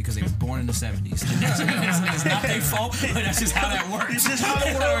are, because they was born in the 70s. It's not their fault, but that's just how that works. It's just how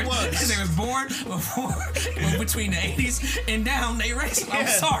the world was. They was born between the 80s and down, they racist. I'm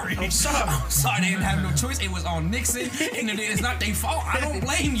sorry. I'm sorry. They didn't have no choice. It was on Nixon, and it's not their fault. I don't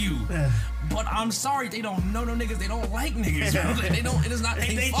blame you. Yeah. But I'm sorry, they don't know no niggas. They don't like niggas. They don't. It is not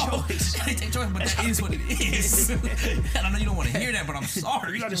their fault. They take choice, but that is what it is. And I know you don't want to hear that, but I'm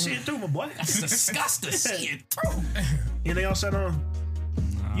sorry. You got to see it through, my boy. It's disgusting. See it through. Anything else said on?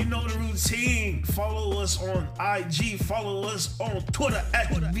 You know the routine. Follow us on IG. Follow us on Twitter at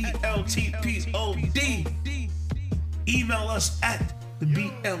the BLTPOD. Email us at the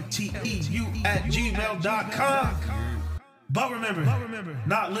BLTEU@gmail.com. But remember,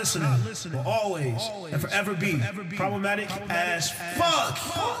 not listening will always and forever be problematic as fuck.